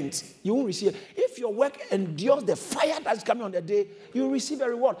get bent, you won't receive it. If your work endures the fire that's coming on the day, you will receive a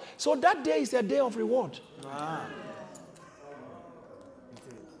reward. So that day is a day of reward. Ah.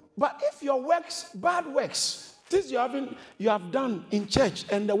 But if your works, bad works, things you have done in church,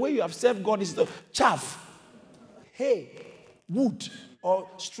 and the way you have served God is the chaff, hay, wood, or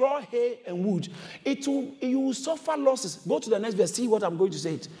straw, hay, and wood, you will suffer losses. Go to the next verse. See what I'm going to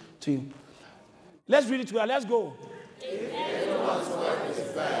say to you. Let's read it together. Let's go. If anyone's work is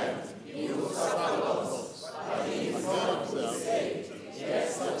bad, he will suffer loss, but he is going to be saved.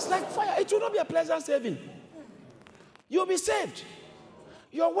 Yes, it's like fire. It will not be a pleasant saving. You'll be saved.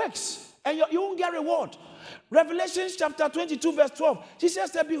 Your works, and you won't get reward. Revelation chapter 22, verse 12.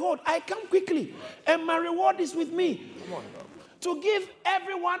 Jesus said, behold, I come quickly, and my reward is with me. To give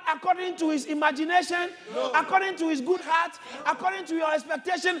everyone according to his imagination, according to his good heart, according to your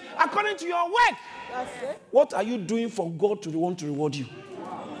expectation, according to your work. What are you doing for God to want to reward you?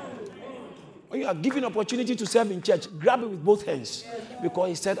 When you are given opportunity to serve in church, grab it with both hands. Because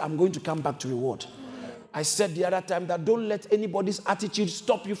he said, I'm going to come back to reward. I said the other time that don't let anybody's attitude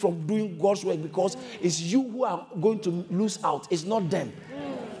stop you from doing God's work, because it's you who are going to lose out. It's not them.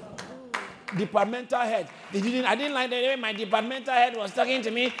 Departmental head. I didn't like the way my departmental head was talking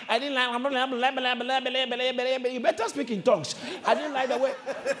to me. I didn't like. You better speak in tongues. I didn't like the way.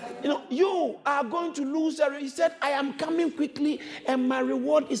 You are going to lose. He said, I am coming quickly, and my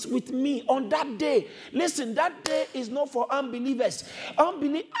reward is with me on that day. Listen, that day is not for unbelievers.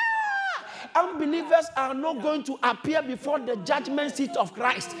 Unbelievers are not going to appear before the judgment seat of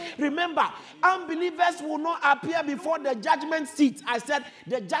Christ. Remember, unbelievers will not appear before the judgment seat. I said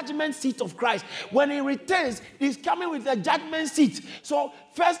the judgment seat of Christ. When he returns, he's coming with the judgment seat. So,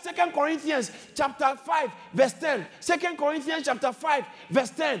 2 Corinthians chapter 5, verse 10. 2 Corinthians chapter 5, verse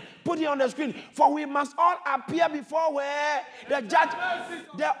 10. Put it on the screen. For we must all appear before where? The judge.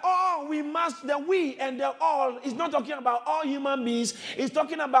 The we and the all is not talking about all human beings. It's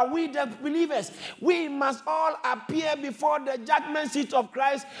talking about we, the believers. We must all appear before the judgment seat of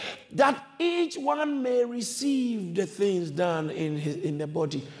Christ, that each one may receive the things done in the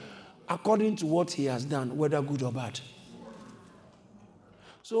body according to what he has done, whether good or bad.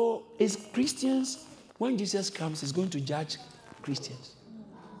 So, as Christians, when Jesus comes, he's going to judge Christians.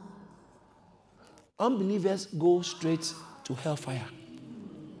 Unbelievers go straight to hellfire.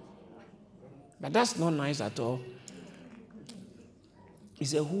 But that's not nice at all. He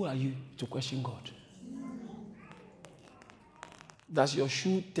said, who are you to question God? Does your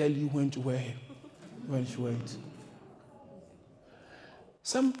shoe tell you when to wear it? When to wear it?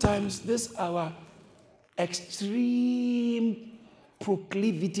 Sometimes this our extreme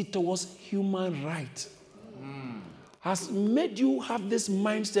proclivity towards human right has made you have this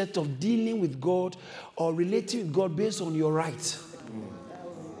mindset of dealing with God or relating with God based on your right.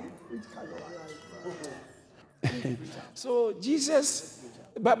 So Jesus,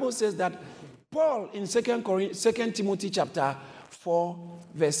 the Bible says that Paul in 2 Timothy chapter 4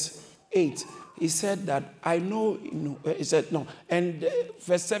 verse 8, he said that I know, he said no. And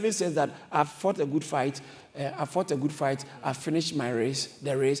verse 7 says that I've fought a good fight. I've finished my race,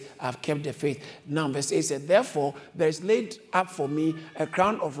 I've kept the faith. Now, verse 8 said, therefore, there is laid up for me a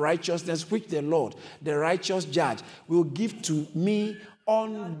crown of righteousness, which the Lord, the righteous judge, will give to me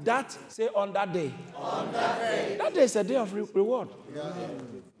on that day. On that day. That day is a day of reward. Yeah.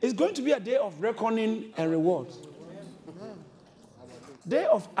 It's going to be a day of reckoning and reward. Day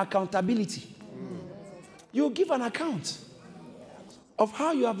of accountability. You give an account of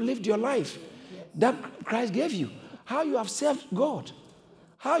how you have lived your life that Christ gave you. how you have served God,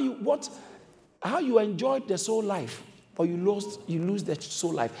 how you enjoyed the soul life, or you lose the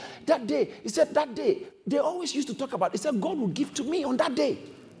soul life. That day, he said that day, they always used to talk about, he said, God will give to me on that day.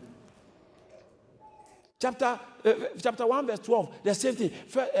 Chapter 1 verse 12, the same thing.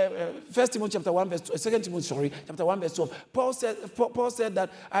 First Timothy chapter 1 verse 2, 2 Timothy, chapter 1 verse 12. Paul said that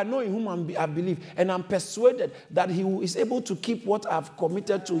I know in whom I believe, and I'm persuaded that he is able to keep what I've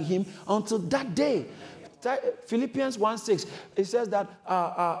committed to him until that day. Philippians 1:6, it says that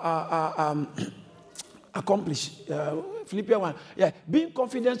accomplish. Philippians 1, being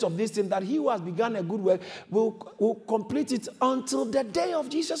confident of this thing, that he who has begun a good work will complete it until the day of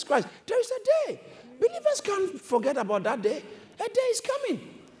Jesus Christ. There is a day. Believers can't forget about that day. A day is coming.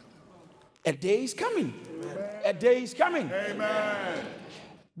 A day is coming. Amen. A day is coming. Amen.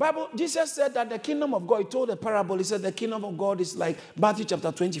 Bible, Jesus said that the kingdom of God, he told a parable, he said the kingdom of God is like Matthew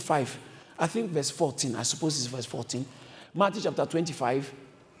chapter 25. I think verse 14. I suppose it's verse 14. Matthew chapter 25.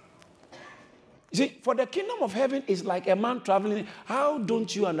 You see, for the kingdom of heaven is like a man traveling. How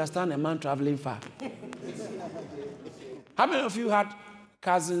don't you understand a man traveling far? How many of you had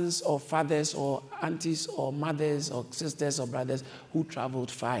cousins or fathers or aunties or mothers or sisters or brothers who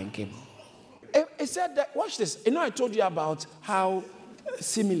traveled far and came? It said that, watch this. I told you about how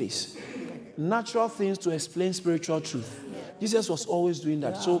similes, natural things to explain spiritual truth. Jesus was always doing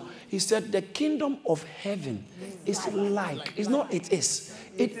that. So he said the kingdom of heaven is like, it's not it is.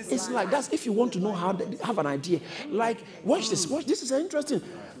 It's like, that's if you want to know how to have an idea. Like, watch this. This is interesting.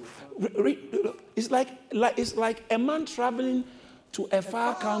 It's like a man traveling to a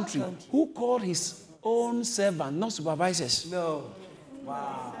far country who called his own servant, not supervisors. No.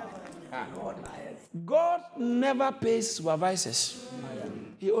 Wow. God never pays supervisors.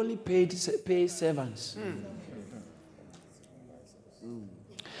 He only pays servants.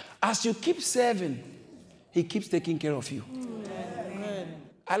 As you keep serving, he keeps taking care of you.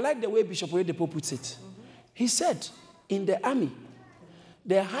 I like the way Bishop Oyedepo puts it. He said, in the army,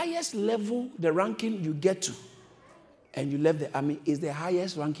 the highest level, the ranking you get to, and you left the army, is the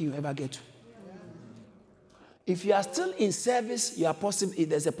highest ranking you ever get to. If you are still in service,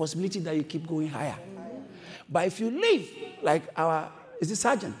 there's a possibility that you keep going higher. But if you leave, like is the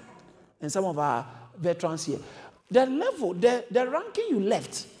sergeant and some of our veterans here, the level, the ranking you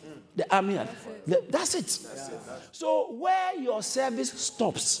left, the army, that's it. So where your service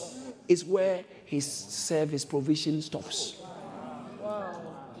stops is where his service provision stops.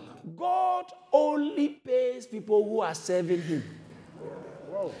 God only pays people who are serving him.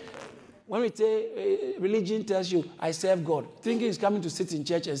 When we say religion tells you, I serve God, thinking he's coming to sit in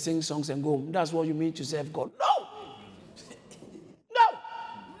church and sing songs and go, that's what you mean to serve God. No!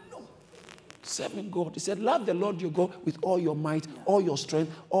 Serving God. He said, love the Lord your God with all your might, all your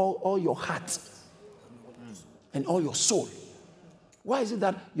strength, all your heart, and all your soul. Why is it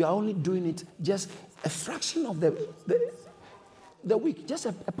that you are only doing it just a fraction of the week? Just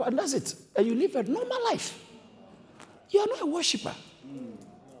that's it. And you live a normal life. You are not a worshiper.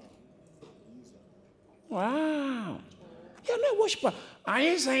 Wow. You're not a worshiper. Are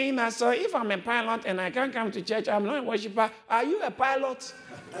you saying that, so if I'm a pilot and I can't come to church, I'm not a worshiper? Are you a pilot?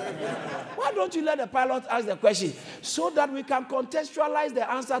 Why don't you let the pilot ask the question so that we can contextualize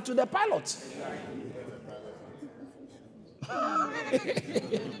the answer to the pilot?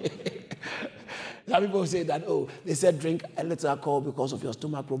 Some people say that, they said drink a little alcohol because of your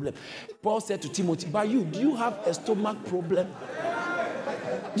stomach problem. Paul said to Timothy, but do you have a stomach problem?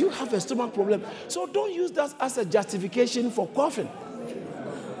 You have a stomach problem. So don't use that as a justification for coughing.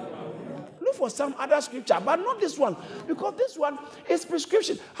 Look for some other scripture, but not this one. Because this one is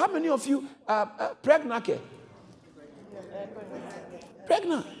prescription. How many of you are pregnant care?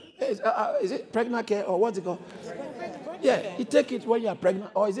 Pregnant. Is it pregnant care or what's it called? Yeah, you take it when you are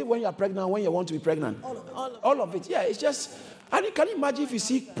pregnant. Or is it when you are pregnant when you want to be pregnant? All of it. Yeah, it's just... Can you imagine if you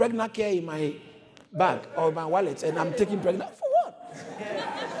see pregnant care in my bag or my wallet and I'm taking pregnant? For what?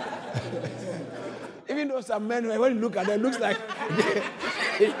 Even though some men, when you look at them, it looks like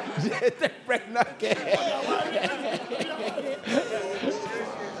they take pregnant care.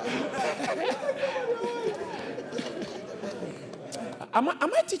 Am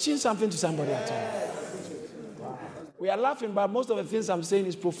I teaching something to somebody at all? We are laughing, but most of the things I'm saying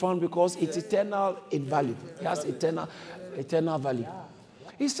is profound because it's eternal in value. It has eternal value.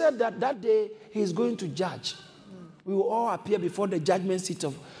 He said that day he's going to judge. We will all appear before the judgment seat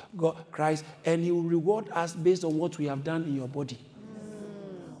of God, Christ, and he will reward us based on what we have done in your body.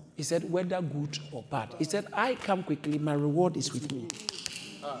 He said, whether good or bad. He said, I come quickly, my reward is with me.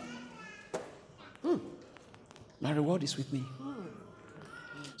 My reward is with me.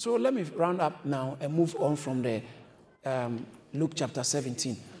 So let me round up now and move on from the Luke chapter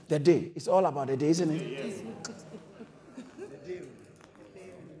 17. The day. It's all about the day, isn't it? Yes.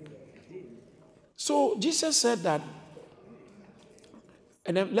 So Jesus said that,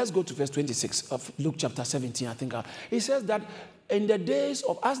 and then let's go to verse 26 of Luke chapter 17, I think. He says that in the days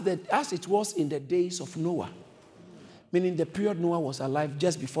of, as it was in the days of Noah, meaning the period Noah was alive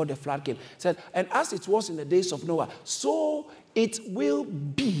just before the flood came. He said, and as it was in the days of Noah, so it will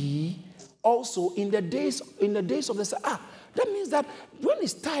be also in the days of the Son. That means that when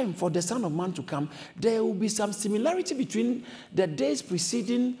it's time for the Son of Man to come, there will be some similarity between the days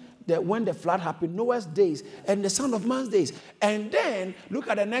preceding when the flood happened, Noah's days, and the Son of Man's days. And then, look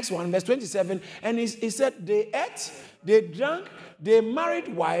at the next one, verse 27. And he said, they ate, they drank, they married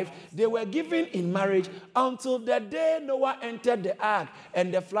wives, they were given in marriage until the day Noah entered the ark,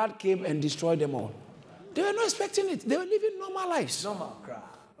 and the flood came and destroyed them all. They were not expecting it. They were living normal lives. Normal crowd.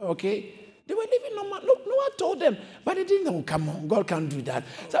 Okay? They were living normal. Look, Noah told them, but they didn't know, come on, God can't do that.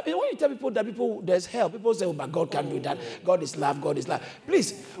 So when you tell people that there's hell, people say, oh, but God can't do that. God is love, God is love.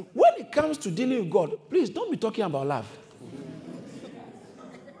 Please, when it comes to dealing with God, please don't be talking about love.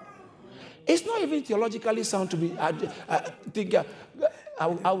 It's not even theologically sound to be, I'm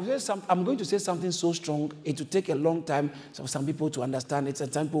going to say something so strong, it will take a long time for some people to understand it,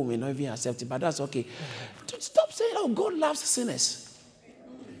 and some people may not even accept it, but that's okay. Stop saying, oh, God loves sinners.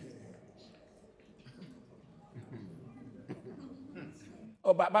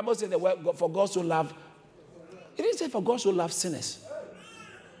 Oh, but Bible says the word for God so loved. It didn't say for God so loved sinners.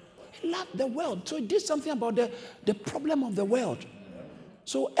 He loved the world. So he did something about the problem of the world.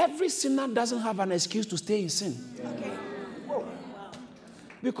 So every sinner doesn't have an excuse to stay in sin. Okay.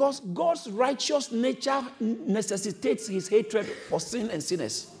 Because God's righteous nature necessitates his hatred for sin and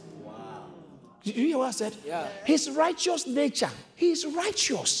sinners. Wow. Did you hear what I said? Yeah. His righteous nature. He is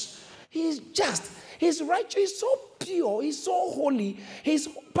righteous. He is just. He's righteous, he's so pure, he's so holy.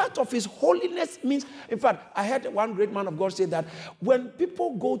 Part of his holiness means, in fact, I heard one great man of God say that when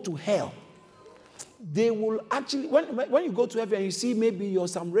people go to hell, they will actually, when you go to heaven and you see maybe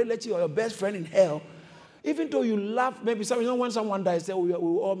some relative or your best friend in hell, even though you laugh, maybe when someone dies, say, we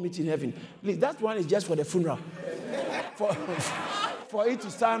will all meet in heaven. Please, that one is just for the funeral. For it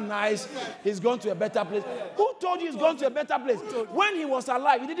to sound nice, he's gone to a better place. Who told you he's gone to a better place? When he was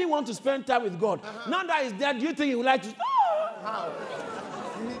alive, he didn't want to spend time with God. Now that he's dead, do you think he would like to?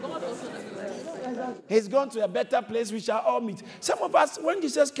 He's gone to a better place, we shall all meet. Some of us, when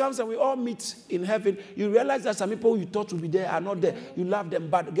Jesus comes and we all meet in heaven, you realize that some people you thought would be there are not there. You love them,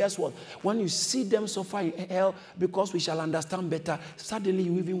 but guess what? When you see them suffer in hell because we shall understand better, suddenly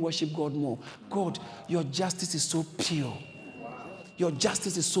you even worship God more. God, your justice is so pure. Your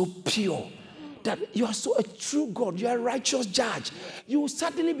justice is so pure that you are so a true God. You are a righteous judge. You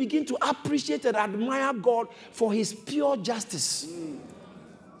suddenly begin to appreciate and admire God for his pure justice.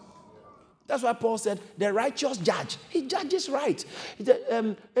 That's why Paul said, the righteous judge. He judges right.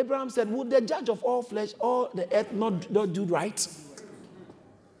 Abraham said, would the judge of all flesh, all the earth not do right?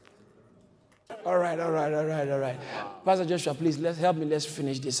 All right. Pastor Joshua, please, let's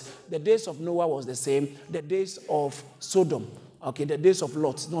finish this. The days of Noah was the same. The days of Sodom. Okay, the days of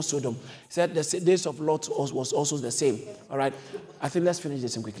Lot, not Sodom. He said the days of Lot was also the same. All right. I think let's finish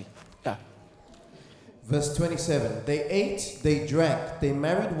this quickly. Yeah. Verse 27. They ate, they drank, they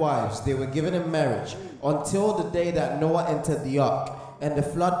married wives, they were given in marriage until the day that Noah entered the ark, and the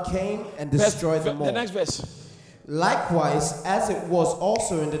flood came and destroyed them all. The next verse. Likewise, as it was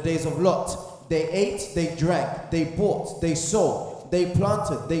also in the days of Lot, they ate, they drank, they bought, they sold, they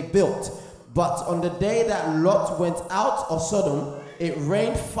planted, they built. But on the day that Lot went out of Sodom, it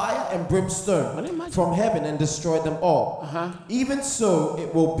rained fire and brimstone from heaven and destroyed them all. Even so,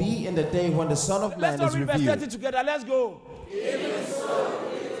 it will be in the day when the Son of Man is revealed. Let's read verse 30 together. Let's go. Even so,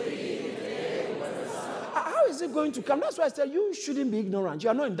 it will be in the day when the Son of Man. How is it going to come? That's why I said you shouldn't be ignorant. You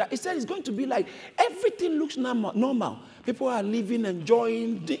are not in that. He said it's going to be like everything looks normal. People are living,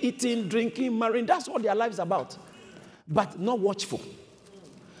 enjoying, eating, drinking, marrying. That's what their life is about. But not watchful.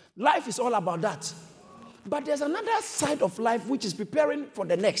 Life is all about that. But there's another side of life which is preparing for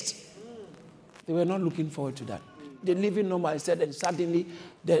the next. They were not looking forward to that. They live in normal. He said, and suddenly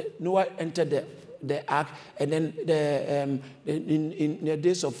Noah entered the ark, and then in the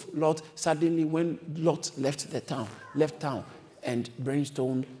days of Lot, suddenly when Lot left town, and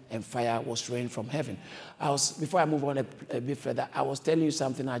brimstone and fire was rained from heaven. Before I move on a bit further, I was telling you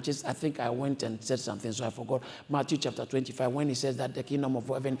something. I think I went and said something, so I forgot. Matthew chapter 25, when he says that the kingdom of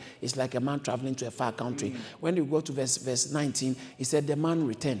heaven is like a man traveling to a far country. When you go to verse 19, he said the man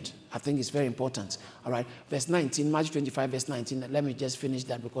returned. I think it's very important. All right. Verse 19, Matthew 25, verse 19. Let me just finish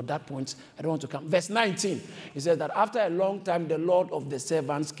that because that point, I don't want to come. Verse 19, he says that after a long time, the Lord of the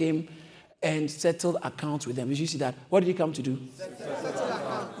servants came and settled accounts with them. Did you see that? What did he come to do? Settle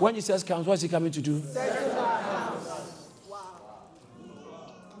accounts. When he says accounts, what is he coming to do? Settle accounts. Wow.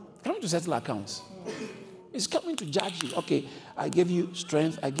 Coming to settle accounts. He's coming to judge you. Okay, I gave you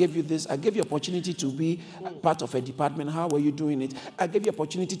strength. I gave you this. I gave you opportunity to be part of a department. How were you doing it? I gave you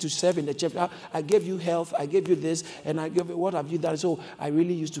opportunity to serve in the church. I gave you health. I gave you this. And I gave you, what have you done? So I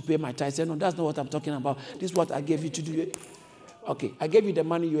really used to pay my tithes. No, that's not what I'm talking about. This is what I gave you to do. Okay, I gave you the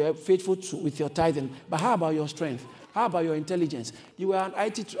money. You were faithful with your tithing. But how about your strength? How about your intelligence? You were an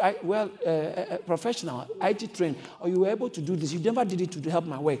IT professional, IT trained, or you were able to do this. You never did it to help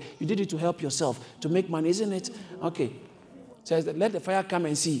my work. You did it to help yourself, to make money, isn't it? Okay. Says that let the fire come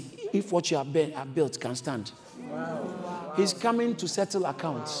and see if what you have built can stand. Wow. He's coming to settle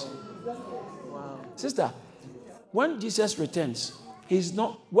accounts. Wow. Sister, when Jesus returns, he's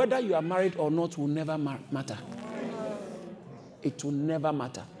not, whether you are married or not will never matter. It will never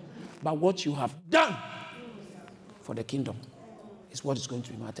matter. But what you have done for the kingdom is what is going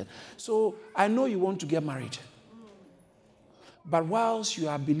to be mattered. So I know you want to get married. But whilst you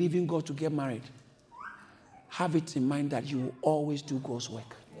are believing God to get married, have it in mind that you will always do God's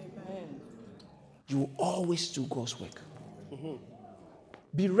work. Amen. You will always do God's work. Mm-hmm.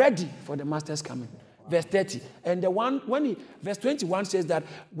 Be ready for the master's coming. Verse 30. And verse 21 says that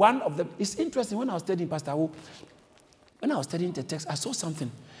it's interesting when I was studying Pastor Wu, when I was studying the text, I saw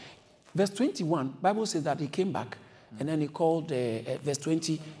something. Verse 21, Bible says that he came back and then he called verse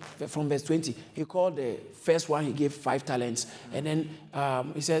 20, from verse 20, he called the first one, he gave 5 talents. And then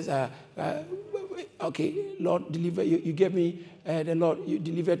he says, okay, Lord, deliver, you gave me, the Lord, you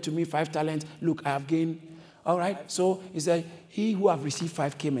delivered to me 5 talents. Look, I have gained. All right. So he said, he who have received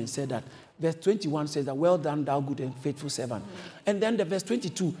 5 came and said that. Verse 21 says that, well done, thou good and faithful servant. And then the verse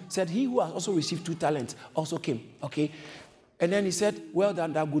 22 said, he who has also received 2 talents also came. Okay. And then he said, well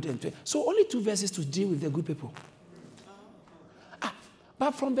done, thou good and faithful. So only 2 verses to deal with the good people.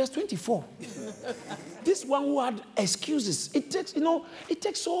 But from verse 24, this one who had excuses, it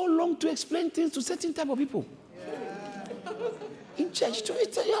takes so long to explain things to certain type of people. Yeah. In church, too,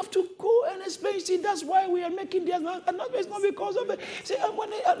 you have to go and explain. See, that's why we are making this. And it's not because of it. See,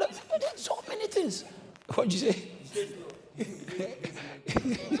 there's so many things. What did you say?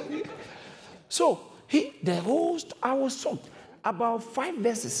 So, I was shocked. About 5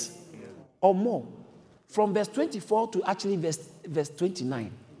 verses or more. From verse 24 to actually verse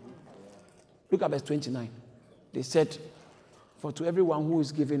 29. Look at verse 29. They said, for to everyone who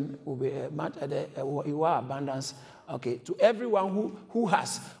is given will be you have abundance. Okay, to everyone who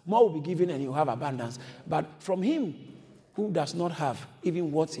has, more will be given and you have abundance. But from him who does not have,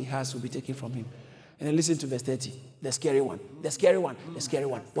 even what he has will be taken from him. And then listen to verse 30. The scary one. The scary one. The scary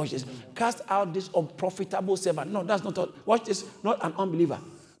one. Watch this. Cast out this unprofitable servant. No, that's not all. Watch this. Not an unbeliever.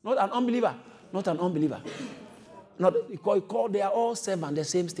 Not an unbeliever. Not an unbeliever. They are all servants, the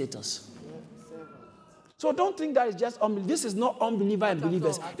same status. So don't think that it's just unbeliever. This is not unbeliever and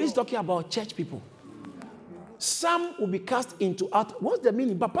believers. This is talking about church people. Some will be cast into outer. What's the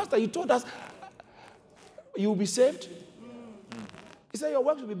meaning? But Pastor, you told us you will be saved. He said your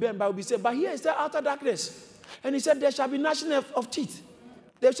works will be burned, but will be saved. But here is the outer darkness. And he said there shall be gnashing of teeth.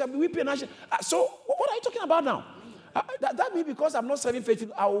 There shall be weeping and gnashing. So what are you talking about now? That means because I'm not serving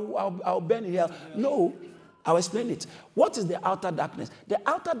faithfully, I'll burn in hell. No, I'll explain it. What is the outer darkness? The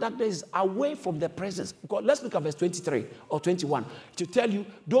outer darkness is away from the presence. Let's look at verse 23 or 21 to tell you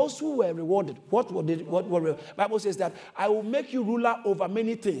those who were rewarded. What were Bible says that I will make you ruler over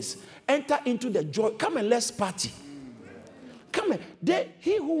many things. Enter into the joy. Come and let's party. Come and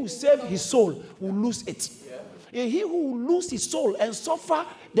he who will save his soul will lose it. He who will lose his soul and suffer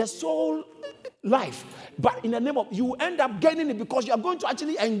the soul life, but in the name of, you end up gaining it because you are going to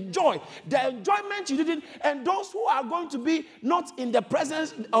actually enjoy the enjoyment you didn't. And those who are going to be not in the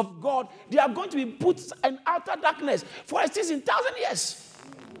presence of God, they are going to be put in outer darkness for at least 1,000 years.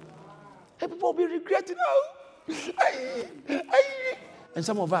 And people will be regretting. And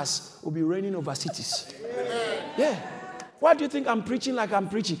some of us will be reigning over cities. Yeah. Why do you think I'm preaching like I'm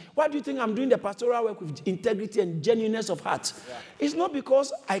preaching? Why do you think I'm doing the pastoral work with integrity and genuineness of heart? Yeah. It's not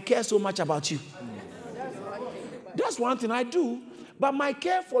because I care so much about you. That's one thing I do. But my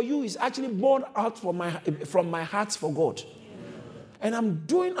care for you is actually born out from my heart for God. And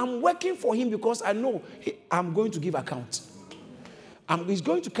I'm working for him because I know I'm going to give account. He's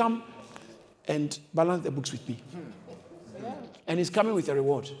going to come and balance the books with me. And he's coming with a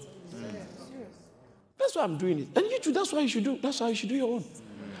reward. That's why I'm doing it. And you too, that's what you should do. That's how you should do your own.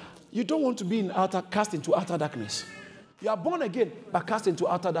 You don't want to be cast into outer darkness. You are born again, but cast into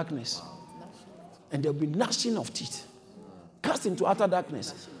outer darkness. And there'll be gnashing of teeth. Cast into outer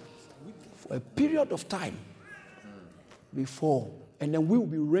darkness for a period of time before. And then we will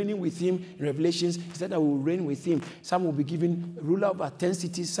be reigning with him in Revelations. He said that we will reign with him. Some will be given ruler over 10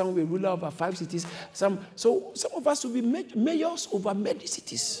 cities. Some will be ruler over 5 cities. So some of us will be mayors over many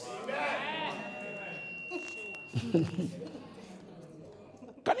cities.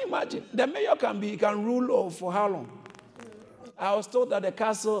 Can you imagine? The mayor can rule for how long? I was told that the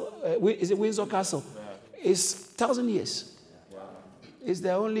castle, is it Windsor Castle, is 1,000 years. It's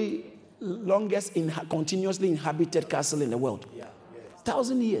the only longest continuously inhabited castle in the world.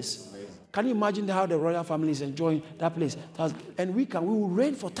 1,000 years. Can you imagine how the royal family is enjoying that place? And we will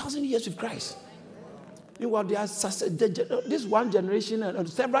reign for 1,000 years with Christ. Meanwhile, this one generation and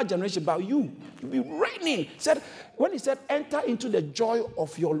several generations, but you'll be reigning. When he said, enter into the joy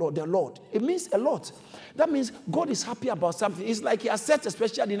of your Lord, the Lord, it means a lot. That means God is happy about something. It's like he has set a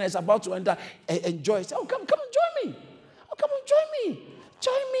special dinner, is about to enter, enjoy. Say, come and join me. Oh, come and join me.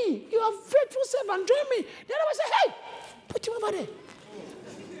 Join me. You are faithful servant. Join me. The other one say, hey, put him over there.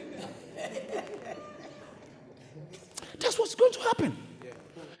 That's what's going to happen.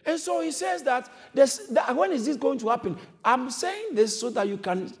 And so he says that when is this going to happen? I'm saying this so that you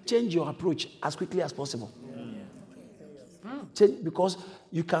can change your approach as quickly as possible. Change, because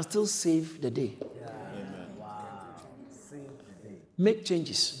you can still save the day. Make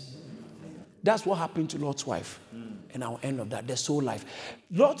changes. That's what happened to Lot's wife. And I'll end of that, the soul life.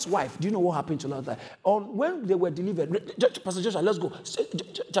 Lot's wife, do you know what happened to Lot's wife? When they were delivered, Pastor Joshua, let's go.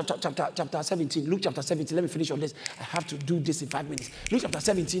 Chapter 17, Luke chapter 17. Let me finish on this. I have to do this in 5 minutes. Luke chapter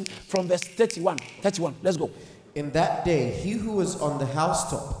 17 from verse 31. Let's go. In that day, he who is on the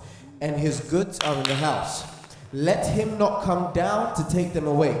housetop and his goods are in the house, let him not come down to take them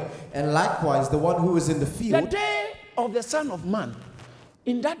away. And likewise, the one who is in the field. The day of the Son of Man.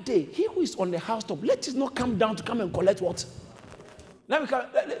 In that day, he who is on the housetop, let him not come down to come and collect what?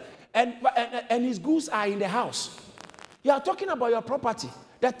 And his goods are in the house. You are talking about your property,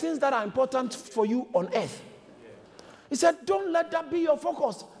 the things that are important for you on earth. He said, don't let that be your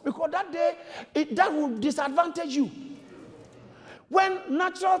focus, because that day, that will disadvantage you. When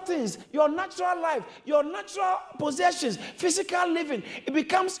natural things, your natural life, your natural possessions, physical living, it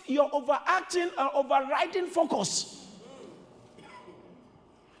becomes your overacting or overriding focus.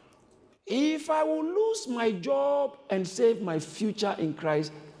 If I will lose my job and save my future in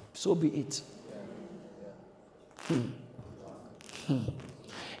Christ, so be it.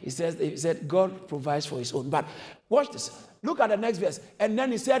 He said, God provides for his own. But watch this. Look at the next verse. And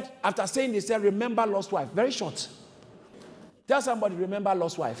then he said, after saying this, he said, remember lost wife. Very short. Tell somebody, remember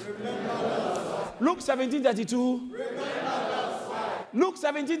lost wife. Remember lost wife. Luke 17:32. Remember lost wife. Luke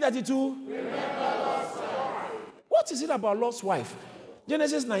 17:32. Remember lost wife. What is it about lost wife?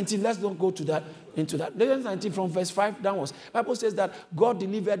 Genesis 19, let's not go into that. Genesis 19 from verse 5 downwards. Bible says that God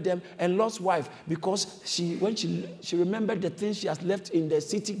delivered them and Lot's wife, because when she remembered the things she has left in the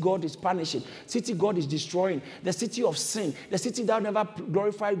city God is punishing, city God is destroying, the city of sin, the city that never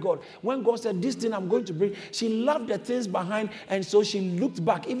glorified God. When God said, this thing I'm going to bring, she loved the things behind, and so she looked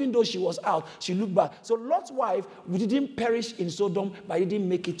back. Even though she was out, she looked back. So Lot's wife didn't perish in Sodom, but didn't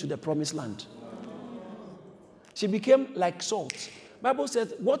make it to the promised land. She became like salt. Bible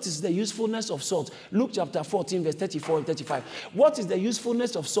says, what is the usefulness of salt? Luke chapter 14, verse 34 and 35. What is the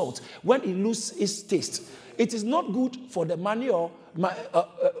usefulness of salt when it loses its taste? It is not good for the money or...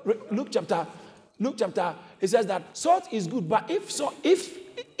 Luke chapter, it says that salt is good, but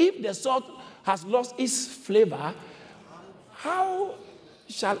if the salt has lost its flavor, how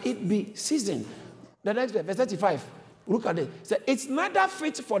shall it be seasoned? The next verse 35. Look at it. It says, it's neither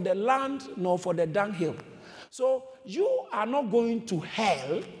fit for the land nor for the dunghill. So you are not going to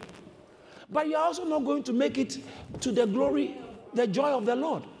hell, but you are also not going to make it to the glory, the joy of the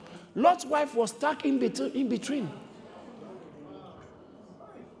Lord. Lot's wife was stuck in between.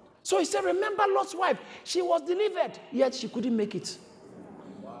 So he said, remember Lot's wife. She was delivered, yet she couldn't make it.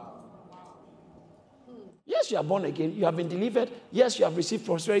 Yes, you are born again. You have been delivered. Yes, you have received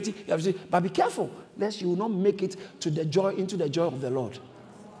prosperity. But be careful, lest you will not make it to the joy, into the joy of the Lord.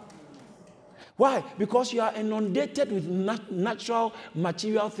 Why? Because you are inundated with natural,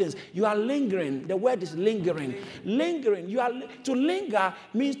 material things. You are lingering. The word is lingering. Lingering. To linger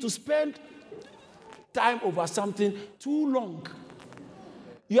means to spend time over something too long.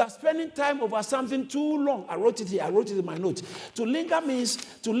 You are spending time over something too long. I wrote it here. I wrote it in my notes. To linger means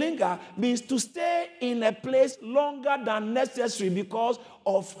to stay in a place longer than necessary because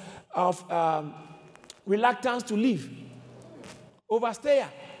of reluctance to leave. Overstayer.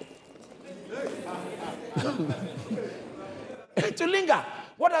 To linger.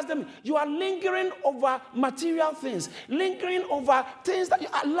 What does that mean? You are lingering over material things, lingering over things that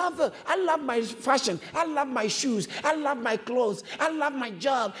I love. I love my fashion. I love my shoes. I love my clothes. I love my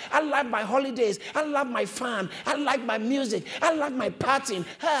job. I love my holidays. I love my fun. I like my music. I love my partying.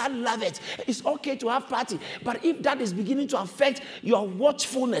 I love it. It's okay to have party, but if that is beginning to affect your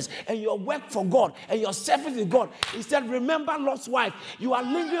watchfulness and your work for God and your service with God, instead remember Lot's wife. You are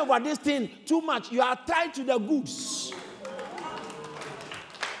lingering over this thing too much. You are tied to the goods.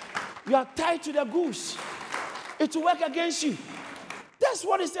 You are tied to the goose. It will work against you. That's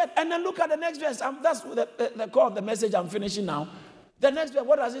what he said. And then look at the next verse. That's the core of the message I'm finishing now. The next verse,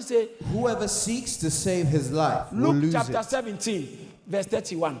 what does it say? Whoever seeks to save his life will lose it. Luke chapter 17, verse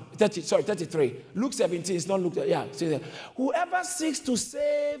 33. Luke 17 is not Luke. Yeah. Whoever seeks to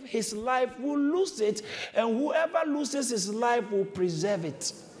save his life will lose it, and whoever loses his life will preserve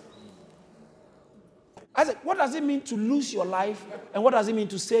it. I said, what does it mean to lose your life? And what does it mean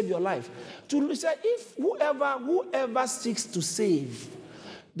to save your life? To say, if whoever seeks to save,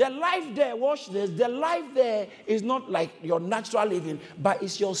 the life there, watch this, the life there is not like your natural living, but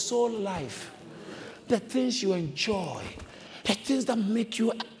it's your soul life. The things you enjoy, the things that make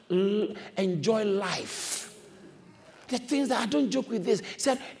you enjoy life. The things that I don't joke with this.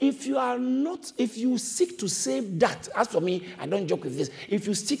 Said, if you seek to save that, as for me, I don't joke with this. If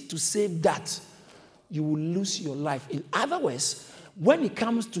you seek to save that, you will lose your life. In other words, when it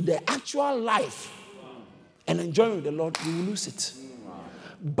comes to the actual life and enjoying with the Lord, you will lose it.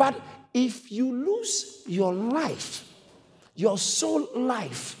 But if you lose your life, your soul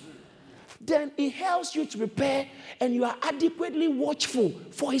life, then it helps you to prepare and you are adequately watchful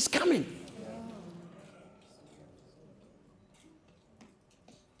for his coming.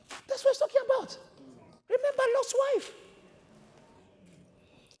 That's what he's talking about. Remember Lot's wife.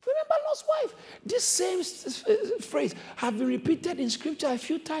 Remember Lot's wife. This same phrase have been repeated in scripture a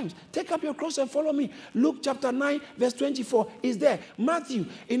few times. Take up your cross and follow me. Luke chapter 9, verse 24 is there. Matthew,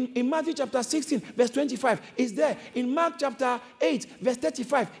 in Matthew chapter 16, verse 25 is there. In Mark chapter 8, verse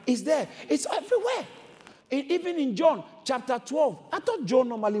 35 is there. It's everywhere. Even in John chapter 12. I thought John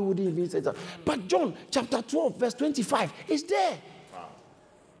normally wouldn't even say that. But John chapter 12, verse 25 is there.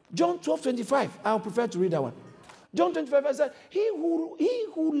 John 12, 25. I would prefer to read that one. John 25 said, he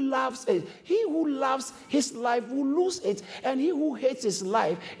who loves his life will lose it, and he who hates his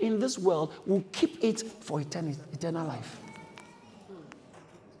life in this world will keep it for eternal life.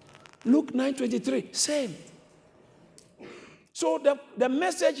 Luke 9:23, same. So the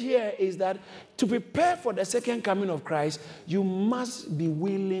message here is that to prepare for the second coming of Christ, you must be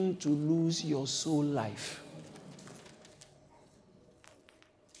willing to lose your soul life.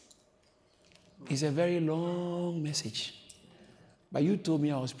 It's a very long message. But you told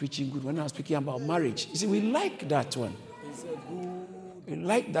me I was preaching good when I was speaking about marriage. You see, we like that one. We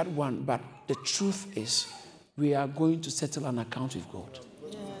like that one, but the truth is, we are going to settle an account with God.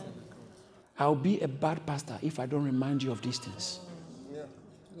 Yeah. I'll be a bad pastor if I don't remind you of these things.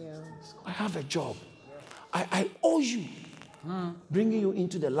 Yeah. I have a job. I owe you. Bringing you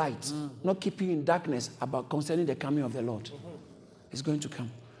into the light, not keeping you in darkness about concerning the coming of the Lord. It's going to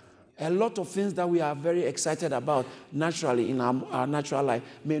come. A lot of things that we are very excited about naturally in our natural life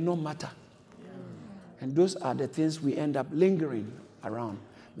may not matter. And those are the things we end up lingering around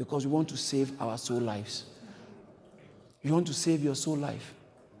because we want to save our soul lives. You want to save your soul life.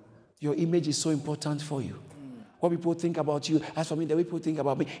 Your image is so important for you. What people think about you, as for me, the way people think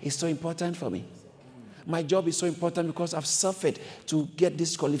about me is so important for me. My job is so important because I've suffered to get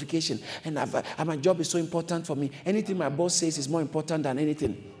this qualification. And my job is so important for me. Anything my boss says is more important than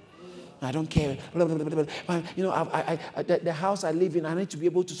anything. I don't care. You know, the house I live in, I need to be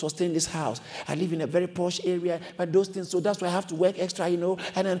able to sustain this house. I live in a very posh area, but those things, so that's why I have to work extra, you know.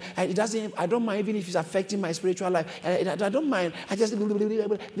 And then I don't mind even if it's affecting my spiritual life. I don't mind. I just,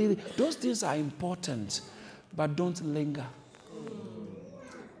 those things are important, but don't linger.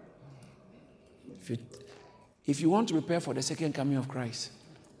 If you want to prepare for the second coming of Christ,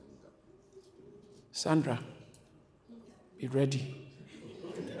 Sandra, be ready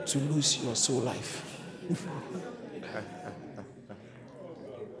to lose your soul life.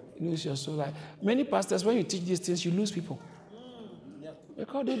 Lose your soul life. Many pastors, when you teach these things, you lose people.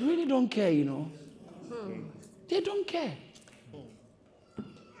 Because they really don't care, you know. They don't care.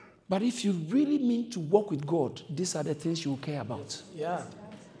 But if you really mean to walk with God, these are the things you will care about. Yeah.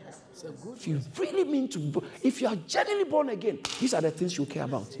 If you really mean to, if you are genuinely born again, these are the things you care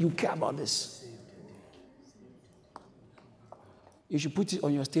about. You care about this. You should put it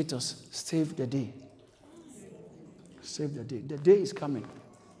on your status. Save the day. Save the day. The day is coming.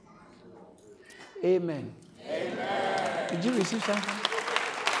 Amen. Amen. Did you receive something?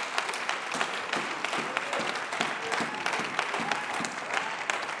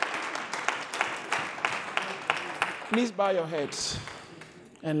 Please bow your heads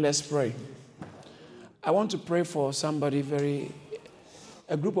and let's pray. I want to pray for somebody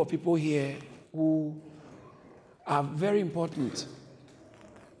a group of people here who are very important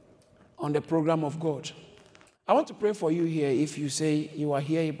on the program of God. I want to pray for you here if you say you are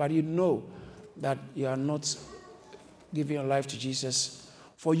here, but you know that you are not giving your life to Jesus,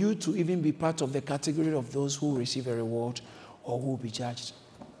 for you to even be part of the category of those who receive a reward or who will be judged.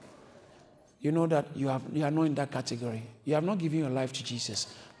 You know that you are not in that category. You have not given your life to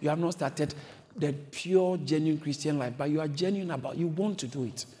Jesus. You have not started the pure, genuine Christian life, but you are genuine about, you want to do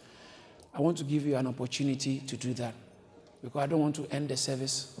it. I want to give you an opportunity to do that, because I don't want to end the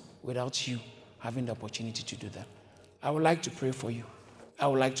service without you having the opportunity to do that. I would like to pray for you. I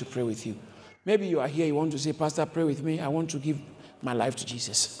would like to pray with you. Maybe you are here, you want to say, Pastor, pray with me. I want to give my life to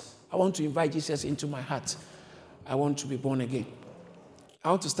Jesus. I want to invite Jesus into my heart. I want to be born again. I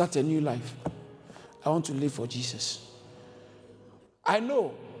want to start a new life. I want to live for Jesus. I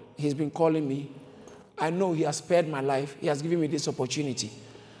know he's been calling me. I know he has spared my life. He has given me this opportunity.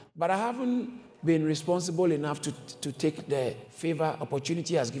 But I haven't been responsible enough to take the favor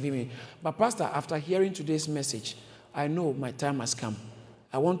opportunity he has given me. But Pastor, after hearing today's message, I know my time has come.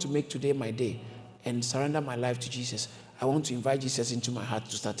 I want to make today my day and surrender my life to Jesus. I want to invite Jesus into my heart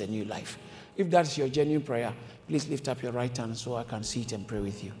to start a new life. If that's your genuine prayer, please lift up your right hand so I can see it and pray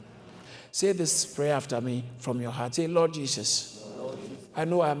with you. Say this prayer after me from your heart. Say, Lord Jesus, I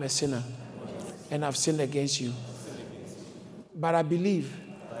know I am a sinner and I've sinned against you. But I believe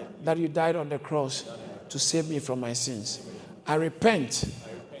that you died on the cross to save me from my sins. I repent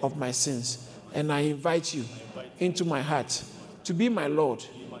of my sins and I invite you into my heart to be my Lord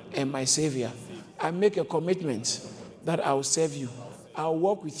and my Savior. I make a commitment that I will serve you. I will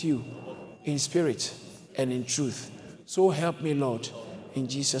walk with you in spirit and in truth. So help me, Lord, in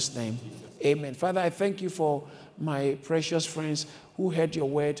Jesus' name. Amen. Father, I thank you for my precious friends who heard your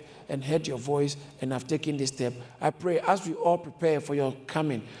word and heard your voice and have taken this step. I pray as we all prepare for your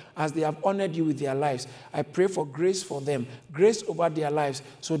coming, as they have honored you with their lives, I pray for grace for them, grace over their lives,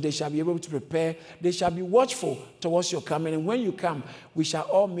 so they shall be able to prepare. They shall be watchful towards your coming. And when you come, we shall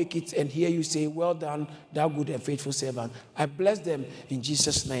all make it and hear you say, well done, thou good and faithful servant. I bless them in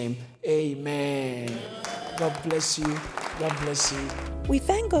Jesus' name. Amen. God bless you. God bless you. We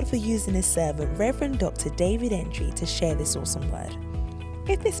thank God for using his servant, Reverend Dr. David Entry, to share this awesome word.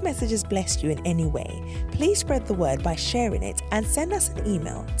 If this message has blessed you in any way, please spread the word by sharing it and send us an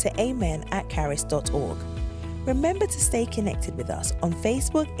email to amen@charis.org. Remember to stay connected with us on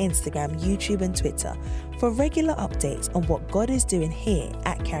Facebook, Instagram, YouTube, and Twitter for regular updates on what God is doing here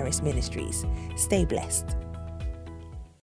at Charis Ministries. Stay blessed.